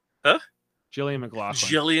 McLaughlin. Huh? Jillian McLaughlin.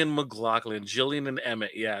 Jillian McLaughlin. Jillian and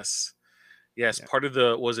Emmett. Yes, yes. Yeah. Part of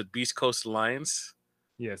the was it Beast Coast Alliance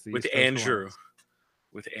Yes, the with East Coast Andrew. Alliance.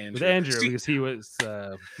 With With Andrew. Andrew See, because he was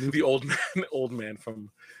the neutral. old man from.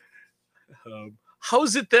 How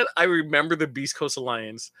is it that I remember the Beast Coast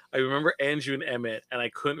Alliance? I remember Andrew and Emmett, and I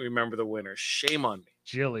couldn't remember the winner. Shame on me.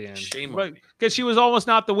 Jillian, Shame on but me. because she was almost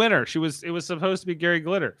not the winner. It was supposed to be Gary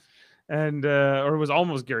Glitter, and or it was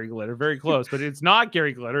almost Gary Glitter, very close, but it's not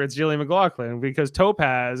Gary Glitter. It's Jillian McLaughlin because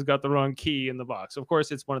Topaz got the wrong key in the box. Of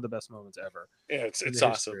course, it's one of the best moments ever Yeah, in it's the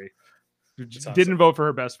awesome. history. It's Didn't awesome. vote for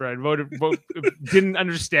her best friend. Didn't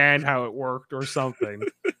understand how it worked or something,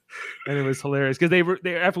 and it was hilarious because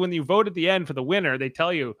they after when you vote at the end for the winner, they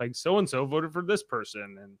tell you like so and so voted for this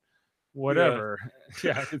person and Yeah. whatever.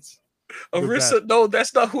 Yeah, it's the best. Arissa, no,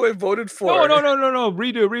 that's not who I voted No, for. no.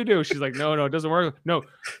 Redo. She's like, no, it doesn't work. No,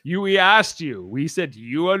 we asked you. We said, do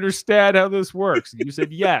you understand how this works? You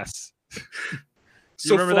said yes. You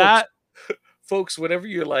So, remember that? folks, whenever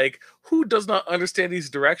you're like, who does not understand these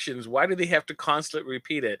directions? Why do they have to constantly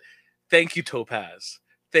repeat it? Thank you, Topaz.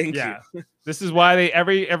 Thank you. Yeah. This is why they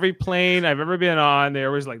every plane I've ever been on, they're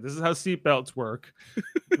always like, this is how seatbelts work,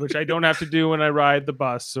 which I don't have to do when I ride the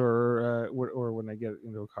bus or when I get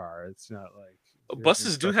into a car. It's not like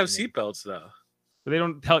Buses do have instruction seatbelts, though. but they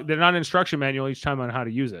don't tell. They're not instruction manual each time on how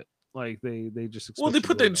to use it. Like they just expect Well, they you to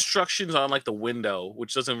put the really know. instructions on like the window,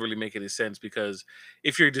 which doesn't really make any sense because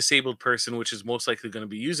if you're a disabled person, which is most likely going to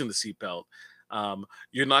be using the seatbelt,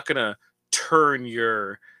 you're not going to turn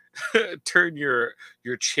your turn your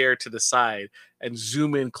chair to the side and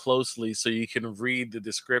zoom in closely so you can read the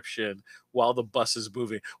description while the bus is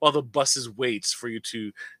moving, while the bus is waits for you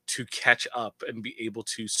to catch up and be able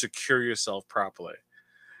to secure yourself properly.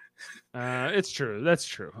 It's true. That's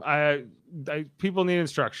true. People need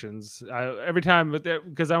instructions. Every time, but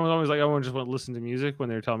because I was always like, I want to listen to music when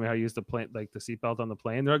they were telling me how to use the plane, like the seatbelt on the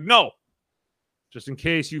plane. They're like, no, just in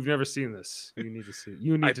case you've never seen this, you need to see.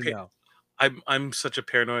 You I need to pay, know. I'm such a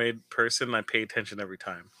paranoid person. I pay attention every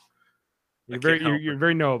time. I You're can't help you're it.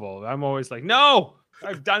 very noble. I'm always like, no,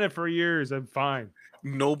 I've done it for years. I'm fine.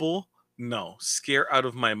 Noble? No. Scare out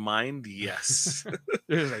of my mind? Yes.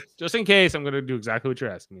 It's like, just in case, I'm gonna do exactly what you're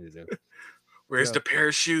asking me to do. Where's Yeah. the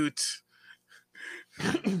parachute?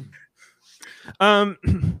 And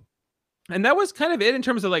that was kind of it in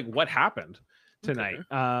terms of like what happened tonight.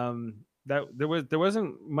 Okay. That there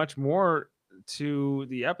wasn't much more to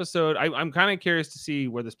the episode. I'm kind of curious to see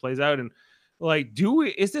where this plays out and like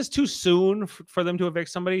is this too soon for them to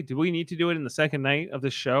evict somebody? Do we need to do it in the second night of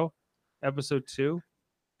the show, episode 2?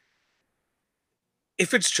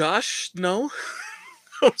 If it's Josh, no.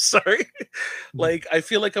 I'm sorry. Like I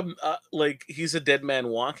feel like I'm like he's a dead man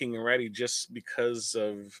walking already just because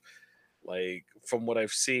of like from what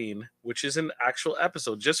I've seen, which is an actual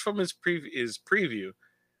episode just from his preview.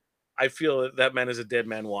 I feel that man is a dead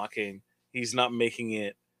man walking. He's not making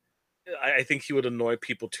it I think he would annoy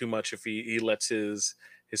people too much if he lets his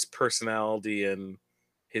personality and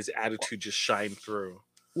his attitude just shine through.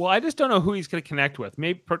 Well, I just don't know who he's going to connect with.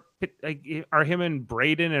 Maybe like, are him and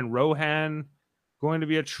Braden and Rohan going to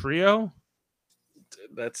be a trio?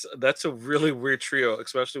 That's a really weird trio,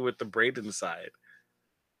 especially with the Braden side.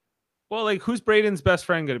 Well, like who's Braden's best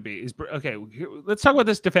friend going to be? Okay, let's talk about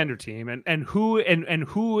this defender team and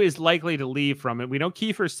who is likely to leave from it. We know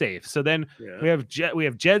Kiefer's safe, so then Yeah. we have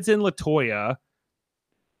Jedson, Latoya,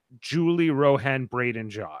 Julie, Rohan, Braden,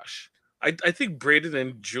 Josh. I think Braden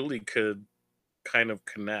and Julie could kind of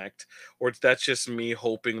connect, or that's just me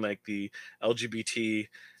hoping like the LGBT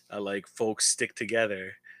like folks stick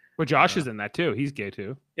together. Well, Josh Uh, is in that too. He's gay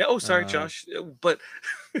too. yeah. Oh, sorry, Uh, Josh. But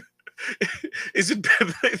is it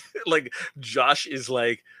like Josh is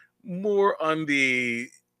like more on the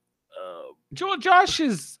Josh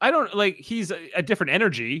is, I don't like, he's a different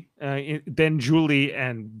energy than Julie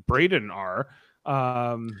and Braden are,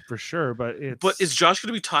 for sure. But but is it's Josh going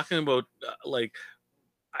to be talking about like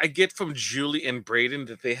I get from Julie and Braden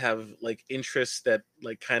that they have like interests that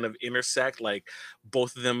like kind of intersect. Like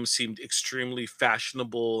both of them seemed extremely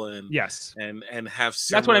fashionable and yes. have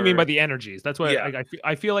That's what I mean by similar. the energies. That's what Yeah,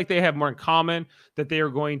 I feel like they have more in common. That they are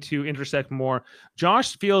going to intersect more.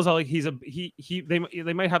 Josh feels like he's a he.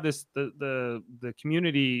 They might have this the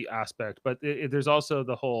community aspect, but there's also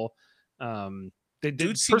the whole they dude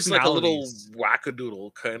did seems like a little personalities.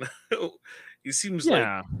 wackadoodle kind of. He seems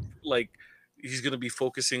Yeah, like he's gonna be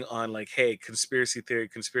focusing on like, hey, conspiracy theory,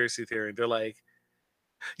 conspiracy theory. And they're like,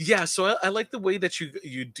 yeah. So I like the way that you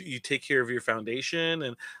take care of your foundation,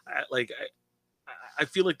 and I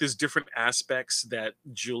feel like there's different aspects that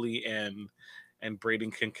Julie and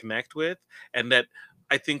Braden can connect with, and that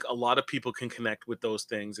I think a lot of people can connect with those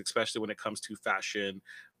things, especially when it comes to fashion,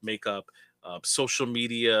 makeup, social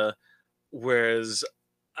media. Whereas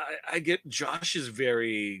I get Josh is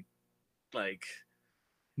very like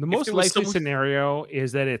the if most there was likely someone, scenario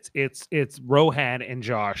is that it's Rohan and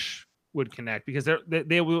Josh would connect because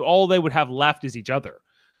they would all they would have left is each other.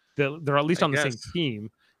 They're at least I on the same guess. team,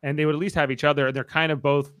 and they would at least have each other. And they're kind of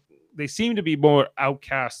both. They seem to be more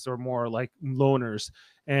outcasts or more like loners,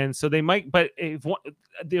 and so they might. But if one,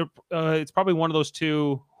 it's probably one of those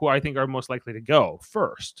two who I think are most likely to go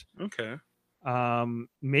first. Okay.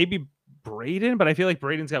 Maybe Braden, but I feel like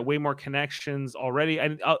Braden's got way more connections already.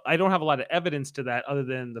 I don't have a lot of evidence to that other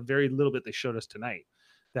than the very little bit they showed us tonight.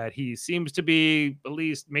 That he seems to be at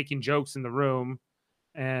least making jokes in the room,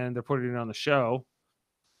 and they're putting it on the show.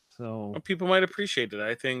 So Well, people might appreciate it.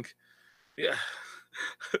 I think, yeah.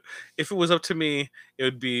 If it was up to me, it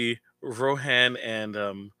would be Rohan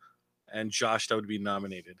and Josh that would be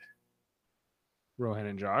nominated. Rohan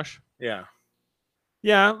and Josh. Yeah.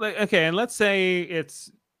 Yeah, like, okay, and let's say it's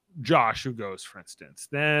Josh who goes, for instance.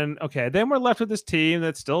 Then okay, then we're left with this team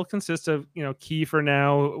that still consists of Kiefer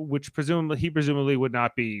now, which presumably would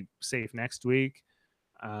not be safe next week.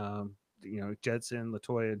 Jedson,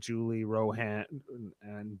 Latoya, Julie, Rohan,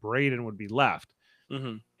 and Braden would be left.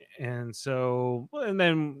 Hmm. And so, and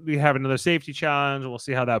then we have another safety challenge. We'll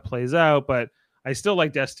see how that plays out. But I still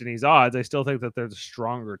like Destiny's odds. I still think that they're the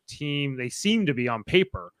stronger team. They seem to be on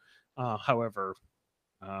paper. However,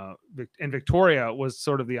 and Victoria was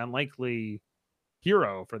sort of the unlikely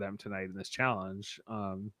hero for them tonight in this challenge.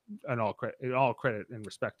 And all credit and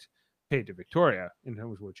respect paid to Victoria in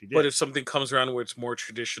terms of what she But did. if something comes around where it's more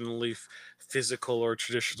traditionally physical or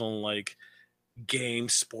traditional like game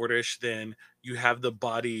sportish, then you have the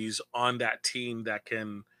bodies on that team that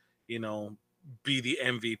can, you know, be the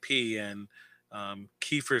MVP. And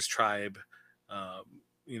Kiefer's tribe,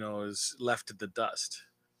 is left in the dust.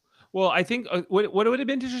 Well, I think what would have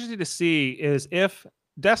been interesting to see is if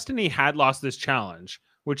Destiny had lost this challenge,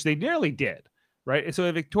 which they nearly did, right? So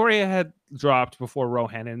if Victoria had dropped before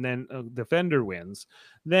Rohan and then Defender wins,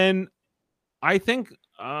 then I think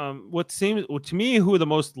what seems to me who are the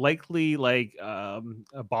most likely like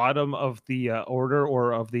bottom of the order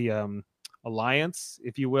or of the alliance,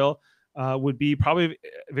 if you will, would be probably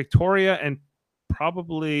Victoria and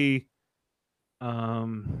probably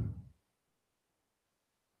um,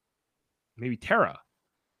 maybe Tara,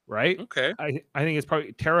 right? Okay. I think it's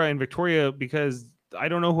probably Tara and Victoria because I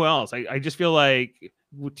don't know who else. I just feel like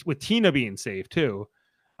with Tina being safe too,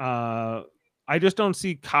 uh, I just don't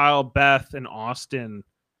see Kyle, Beth, and Austin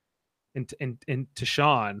and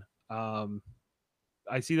Tashawn. Um,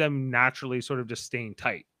 I see them naturally sort of just staying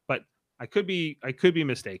tight, but I could be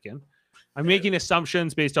mistaken. I'm Yeah. making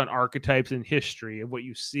assumptions based on archetypes and history of what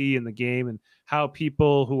you see in the game and how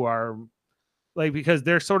people who are like because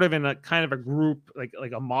they're sort of in a kind of a group like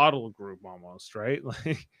a model group almost, right?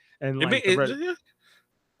 Like and It may, like the red yeah.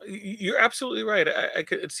 You're absolutely right. I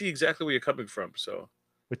could see exactly where you're coming from. So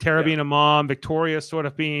With Tara yeah, being a mom, Victoria sort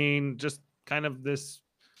of being just kind of this.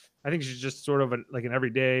 I think she's just sort of like an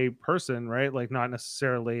everyday person, right? Like not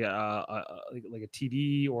necessarily like a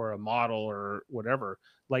TV or a model or whatever.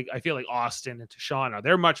 Like I feel like Austin and Tashana,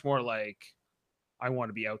 they're much more like I want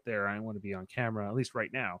to be out there. I want to be on camera, at least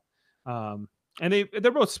right now. Um, and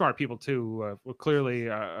they're both smart people too. Will clearly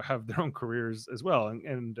have their own careers as well,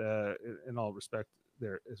 and in all respect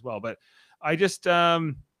there as well. But I just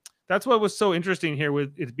that's what was so interesting here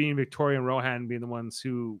with it being Victoria and Rohan being the ones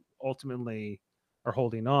who ultimately are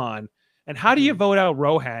holding on. And how do you hmm vote out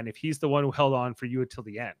Rohan if he's the one who held on for you until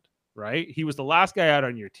the end? Right? He was the last guy out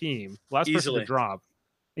on your team, last person to easily drop,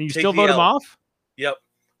 and you take still the vote him L. off. Yep.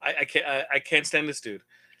 I can't stand this dude.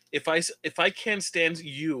 If I can't stand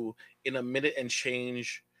you in a minute and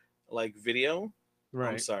change like video, I'm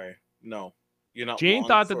Right. sorry. No, you're not Jane long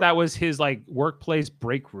thought that for that was his like workplace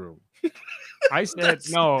break room. I said that's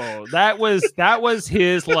no. That was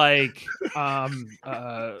his like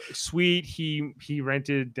suite he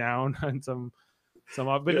rented down on some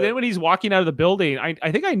but yeah. then when he's walking out of the building, I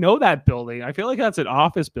think I know that building. I feel like that's an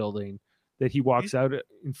office building that he walks He's, out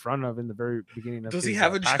in front of in the very beginning of does he his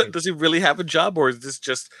have a package. does he really have a job, or is this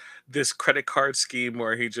just this credit card scheme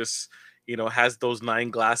where he just has those nine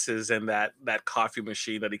glasses and that coffee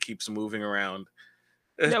machine that he keeps moving around?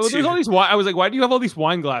 Yeah, well, there's To all these wine. I was like, why do you have all these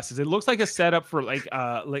wine glasses? It looks like a setup for like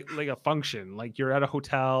a function, like you're at a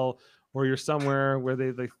hotel or you're somewhere where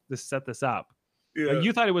they set this up. Like yeah.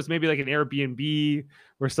 you thought it was maybe like an Airbnb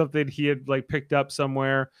or something he had like picked up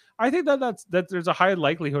somewhere. I think that there's a high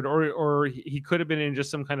likelihood, or he could have been in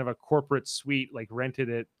just some kind of a corporate suite, like rented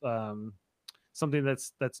it, something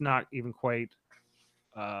that's not even quite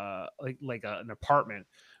an apartment.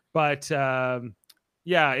 But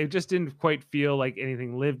yeah, it just didn't quite feel like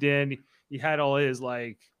anything lived in. He had all his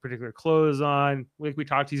like particular clothes on. Like we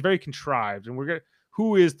talked, he's very contrived, and we're gonna.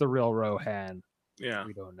 Who is the real Rohan? Yeah.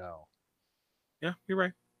 We don't know. Yeah, you're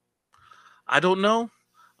right. I don't know.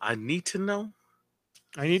 I need to know.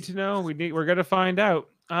 I need to know. We're gonna find out.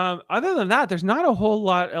 Other than that, there's not a whole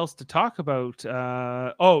lot else to talk about.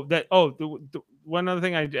 The one other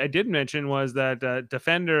thing I did mention was that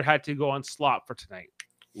Defender had to go on slop for tonight.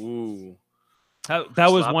 Ooh.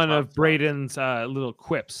 That was Slop, one slop, of slop. Braden's little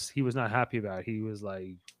quips. He was not happy about. He was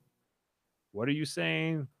like, "What are you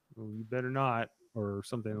saying? Well, you better not," or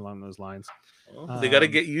something along those lines. Well, they got to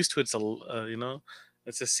Um, get used to it. It's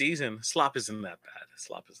it's a season. Slop isn't that bad.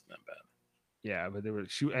 Slop isn't that bad. yeah, but they were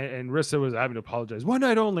and Rissa was having to apologize. One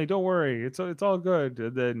night only. Don't worry. It's all good.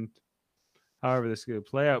 And then, however, this is going to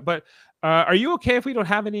play out. But are you okay if we don't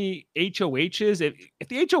have any HOHs? If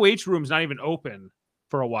the HOH room's not even open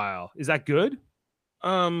for a while, is that good?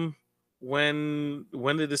 Um, when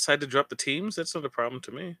they decide to drop the teams, that's not a problem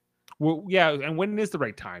to me. Well, yeah. And when is the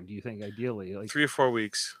right time? Do you think ideally? Like, 3 or 4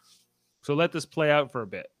 weeks. so let this play out for a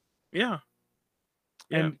bit. Yeah,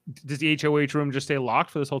 yeah, And does the HOH room just stay locked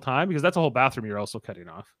for this whole time? Because that's a whole bathroom you're also cutting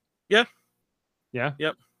off. yeah, Yeah.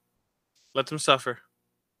 yep. Let them suffer.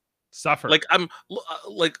 Suffer. Like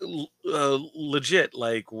legit.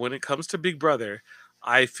 Like when it comes to Big Brother,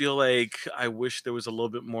 I feel like I wish there was a little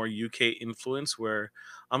bit more UK influence. Where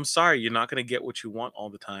I'm sorry, you're not going to get what you want all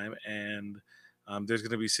the time, and there's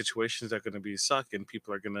going to be situations that are going to be suck, and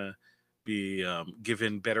people are going to be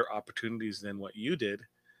given better opportunities than what you did.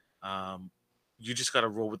 Um, you just got to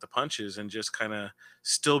roll with the punches and just kind of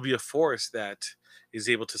still be a force that is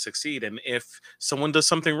able to succeed. And if someone does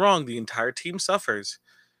something wrong, the entire team suffers,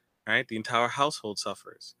 right? The entire household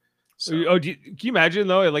suffers. So Oh, can you imagine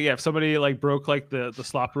though? Like, yeah, if somebody like broke like the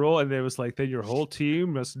slop rule, and it was like, then your whole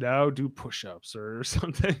team must now do push-ups or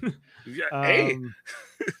something. yeah, hey, um,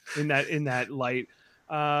 in that light,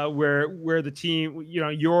 where the team,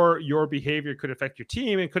 your behavior could affect your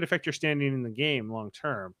team and could affect your standing in the game long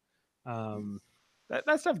term. Um,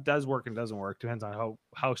 that stuff does work and doesn't work. Depends on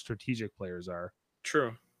how strategic players are.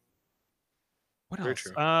 true, What very else?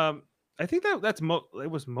 true. I think it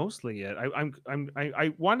was mostly it. I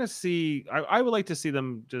want to see. I would like to see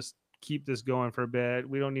them just keep this going for a bit.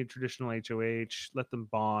 We don't need traditional HOH. Let them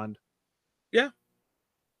bond. Yeah,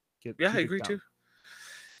 yeah, I Keep it agree going. too.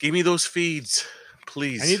 Give me those feeds, I need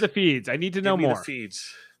please. the feeds. I need to Give know me the more.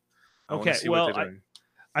 feeds. I want to Okay. see what Well, they're doing.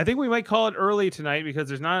 I think we might call it early tonight because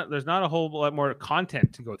there's not a whole lot more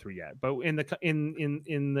content to go through yet. But in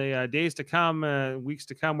the days to come, weeks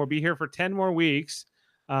to come, we'll be here for 10 more weeks.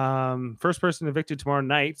 First person evicted tomorrow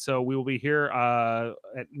night, so we will be here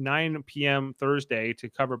at 9 p.m. Thursday to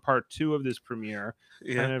cover part 2 of this premiere.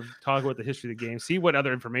 Yeah, Kind of talk about the history of the game, see what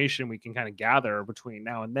other information we can kind of gather between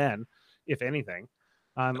now and then, if anything.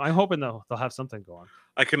 I'm hoping they'll have something going.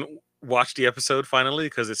 I can watch the episode finally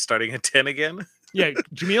because it's starting at 10 again. Yeah,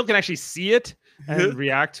 Jamil can actually see it and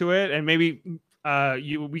react to it, and maybe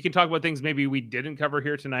we can talk about things maybe we didn't cover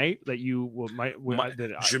here tonight that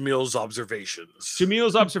Jamil's observations.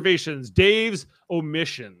 Jamil's observations, Dave's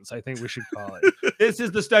omissions, I think we should call it. This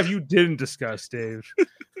is the stuff you didn't discuss, Dave.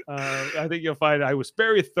 I think you'll find I was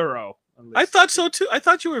very thorough. I thought so too. I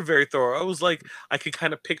thought you were very thorough. I was like, I could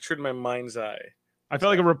kind of picture it in my mind's eye. I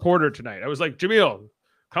felt like a reporter tonight. I was like, Jamil,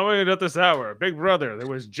 coming in at this hour, Big Brother. There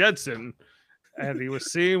was Jedson, and he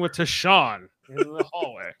was seen with Tashawn in the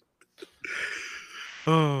hallway.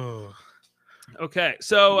 Oh. Okay,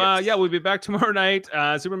 so yeah, we'll be back tomorrow night.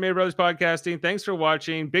 Super Mario Brothers Podcasting. Thanks for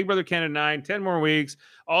watching. Big Brother Canada 9, 10 more weeks.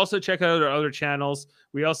 Also, check out our other channels.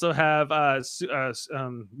 We also have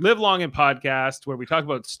Live Long and Podcast, where we talk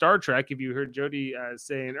about Star Trek. If you heard Jody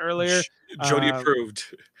saying earlier, Jody approved.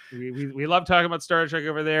 We love talking about Star Trek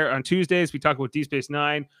over there. On Tuesdays, we talk about Deep Space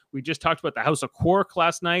Nine. We just talked about the House of Quark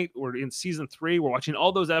last night. We're in season 3. We're watching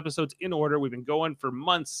all those episodes in order. We've been going for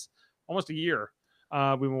months, almost a year.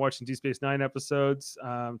 We've been watching Deep Space Nine episodes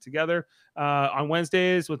together on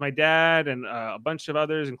Wednesdays with my dad and a bunch of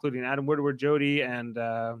others, including Adam Woodward, Jody, and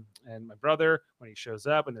my brother when he shows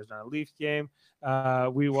up and there's not a Leaf game.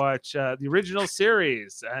 We watch the original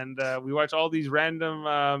series, and we watch all these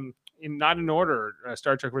random, not in order,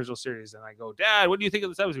 Star Trek original series. And I go, Dad, what do you think of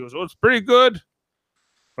this episode? He goes, well, it's pretty good,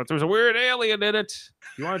 but there's a weird alien in it.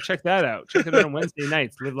 If you want to check that out, check it out on Wednesday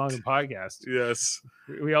nights, Live Long and Podcast. Yes.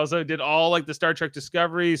 We also did all like the Star Trek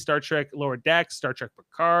Discovery, Star Trek Lower Decks, Star Trek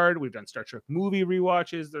Picard. We've done Star Trek movie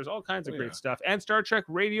rewatches. There's all kinds of great stuff. And Star Trek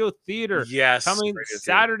Radio Theater. Yes. Coming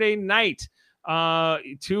Saturday night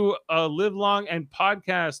to a Live Long and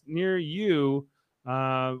Podcast near you.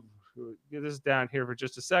 Get this down here for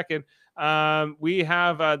just a second. We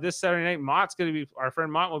have this Saturday night, Mott's going to be, our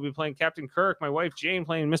friend Mott will be playing Captain Kirk, my wife Jane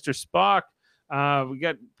playing Mr. Spock. We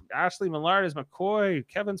got Ashley Millard as McCoy,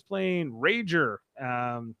 Kevin's playing Rager.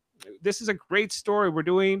 This is a great story. We're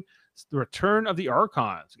doing the Return of the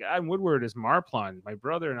Archons. Adam Woodward is Marplon, my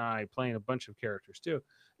brother and I playing a bunch of characters too.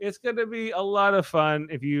 It's going to be a lot of fun.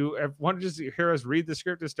 If you want to just hear us read the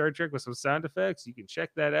script of Star Trek with some sound effects, you can check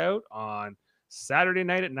that out on Saturday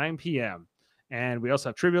night at 9 p.m. And we also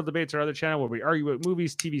have Trivial Debates, our other channel, where we argue about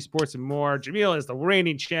movies, TV, sports, and more. Jamil is the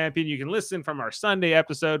reigning champion. You can listen from our Sunday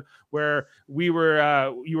episode where you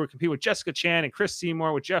were competing with Jessica Chan and Chris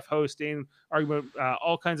Seymour with Jeff hosting, arguing about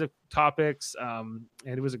all kinds of topics. And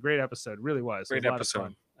it was a great episode. It really was. Great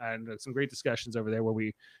episode. And some great discussions over there where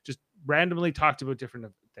we just randomly talked about different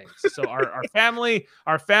things. So our family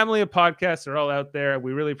of podcasts are all out there.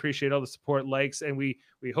 We really appreciate all the support, likes, and we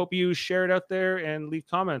hope you share it out there and leave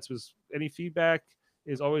comments. Any feedback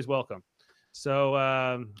is always welcome.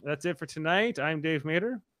 So that's it for tonight. I'm Dave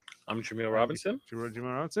Mader. I'm Jamil Robinson. Jamil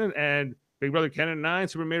Robinson, and Big Brother Canada 9,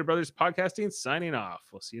 Super Mader Brothers Podcasting signing off.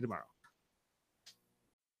 We'll see you tomorrow.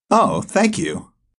 Oh, thank you.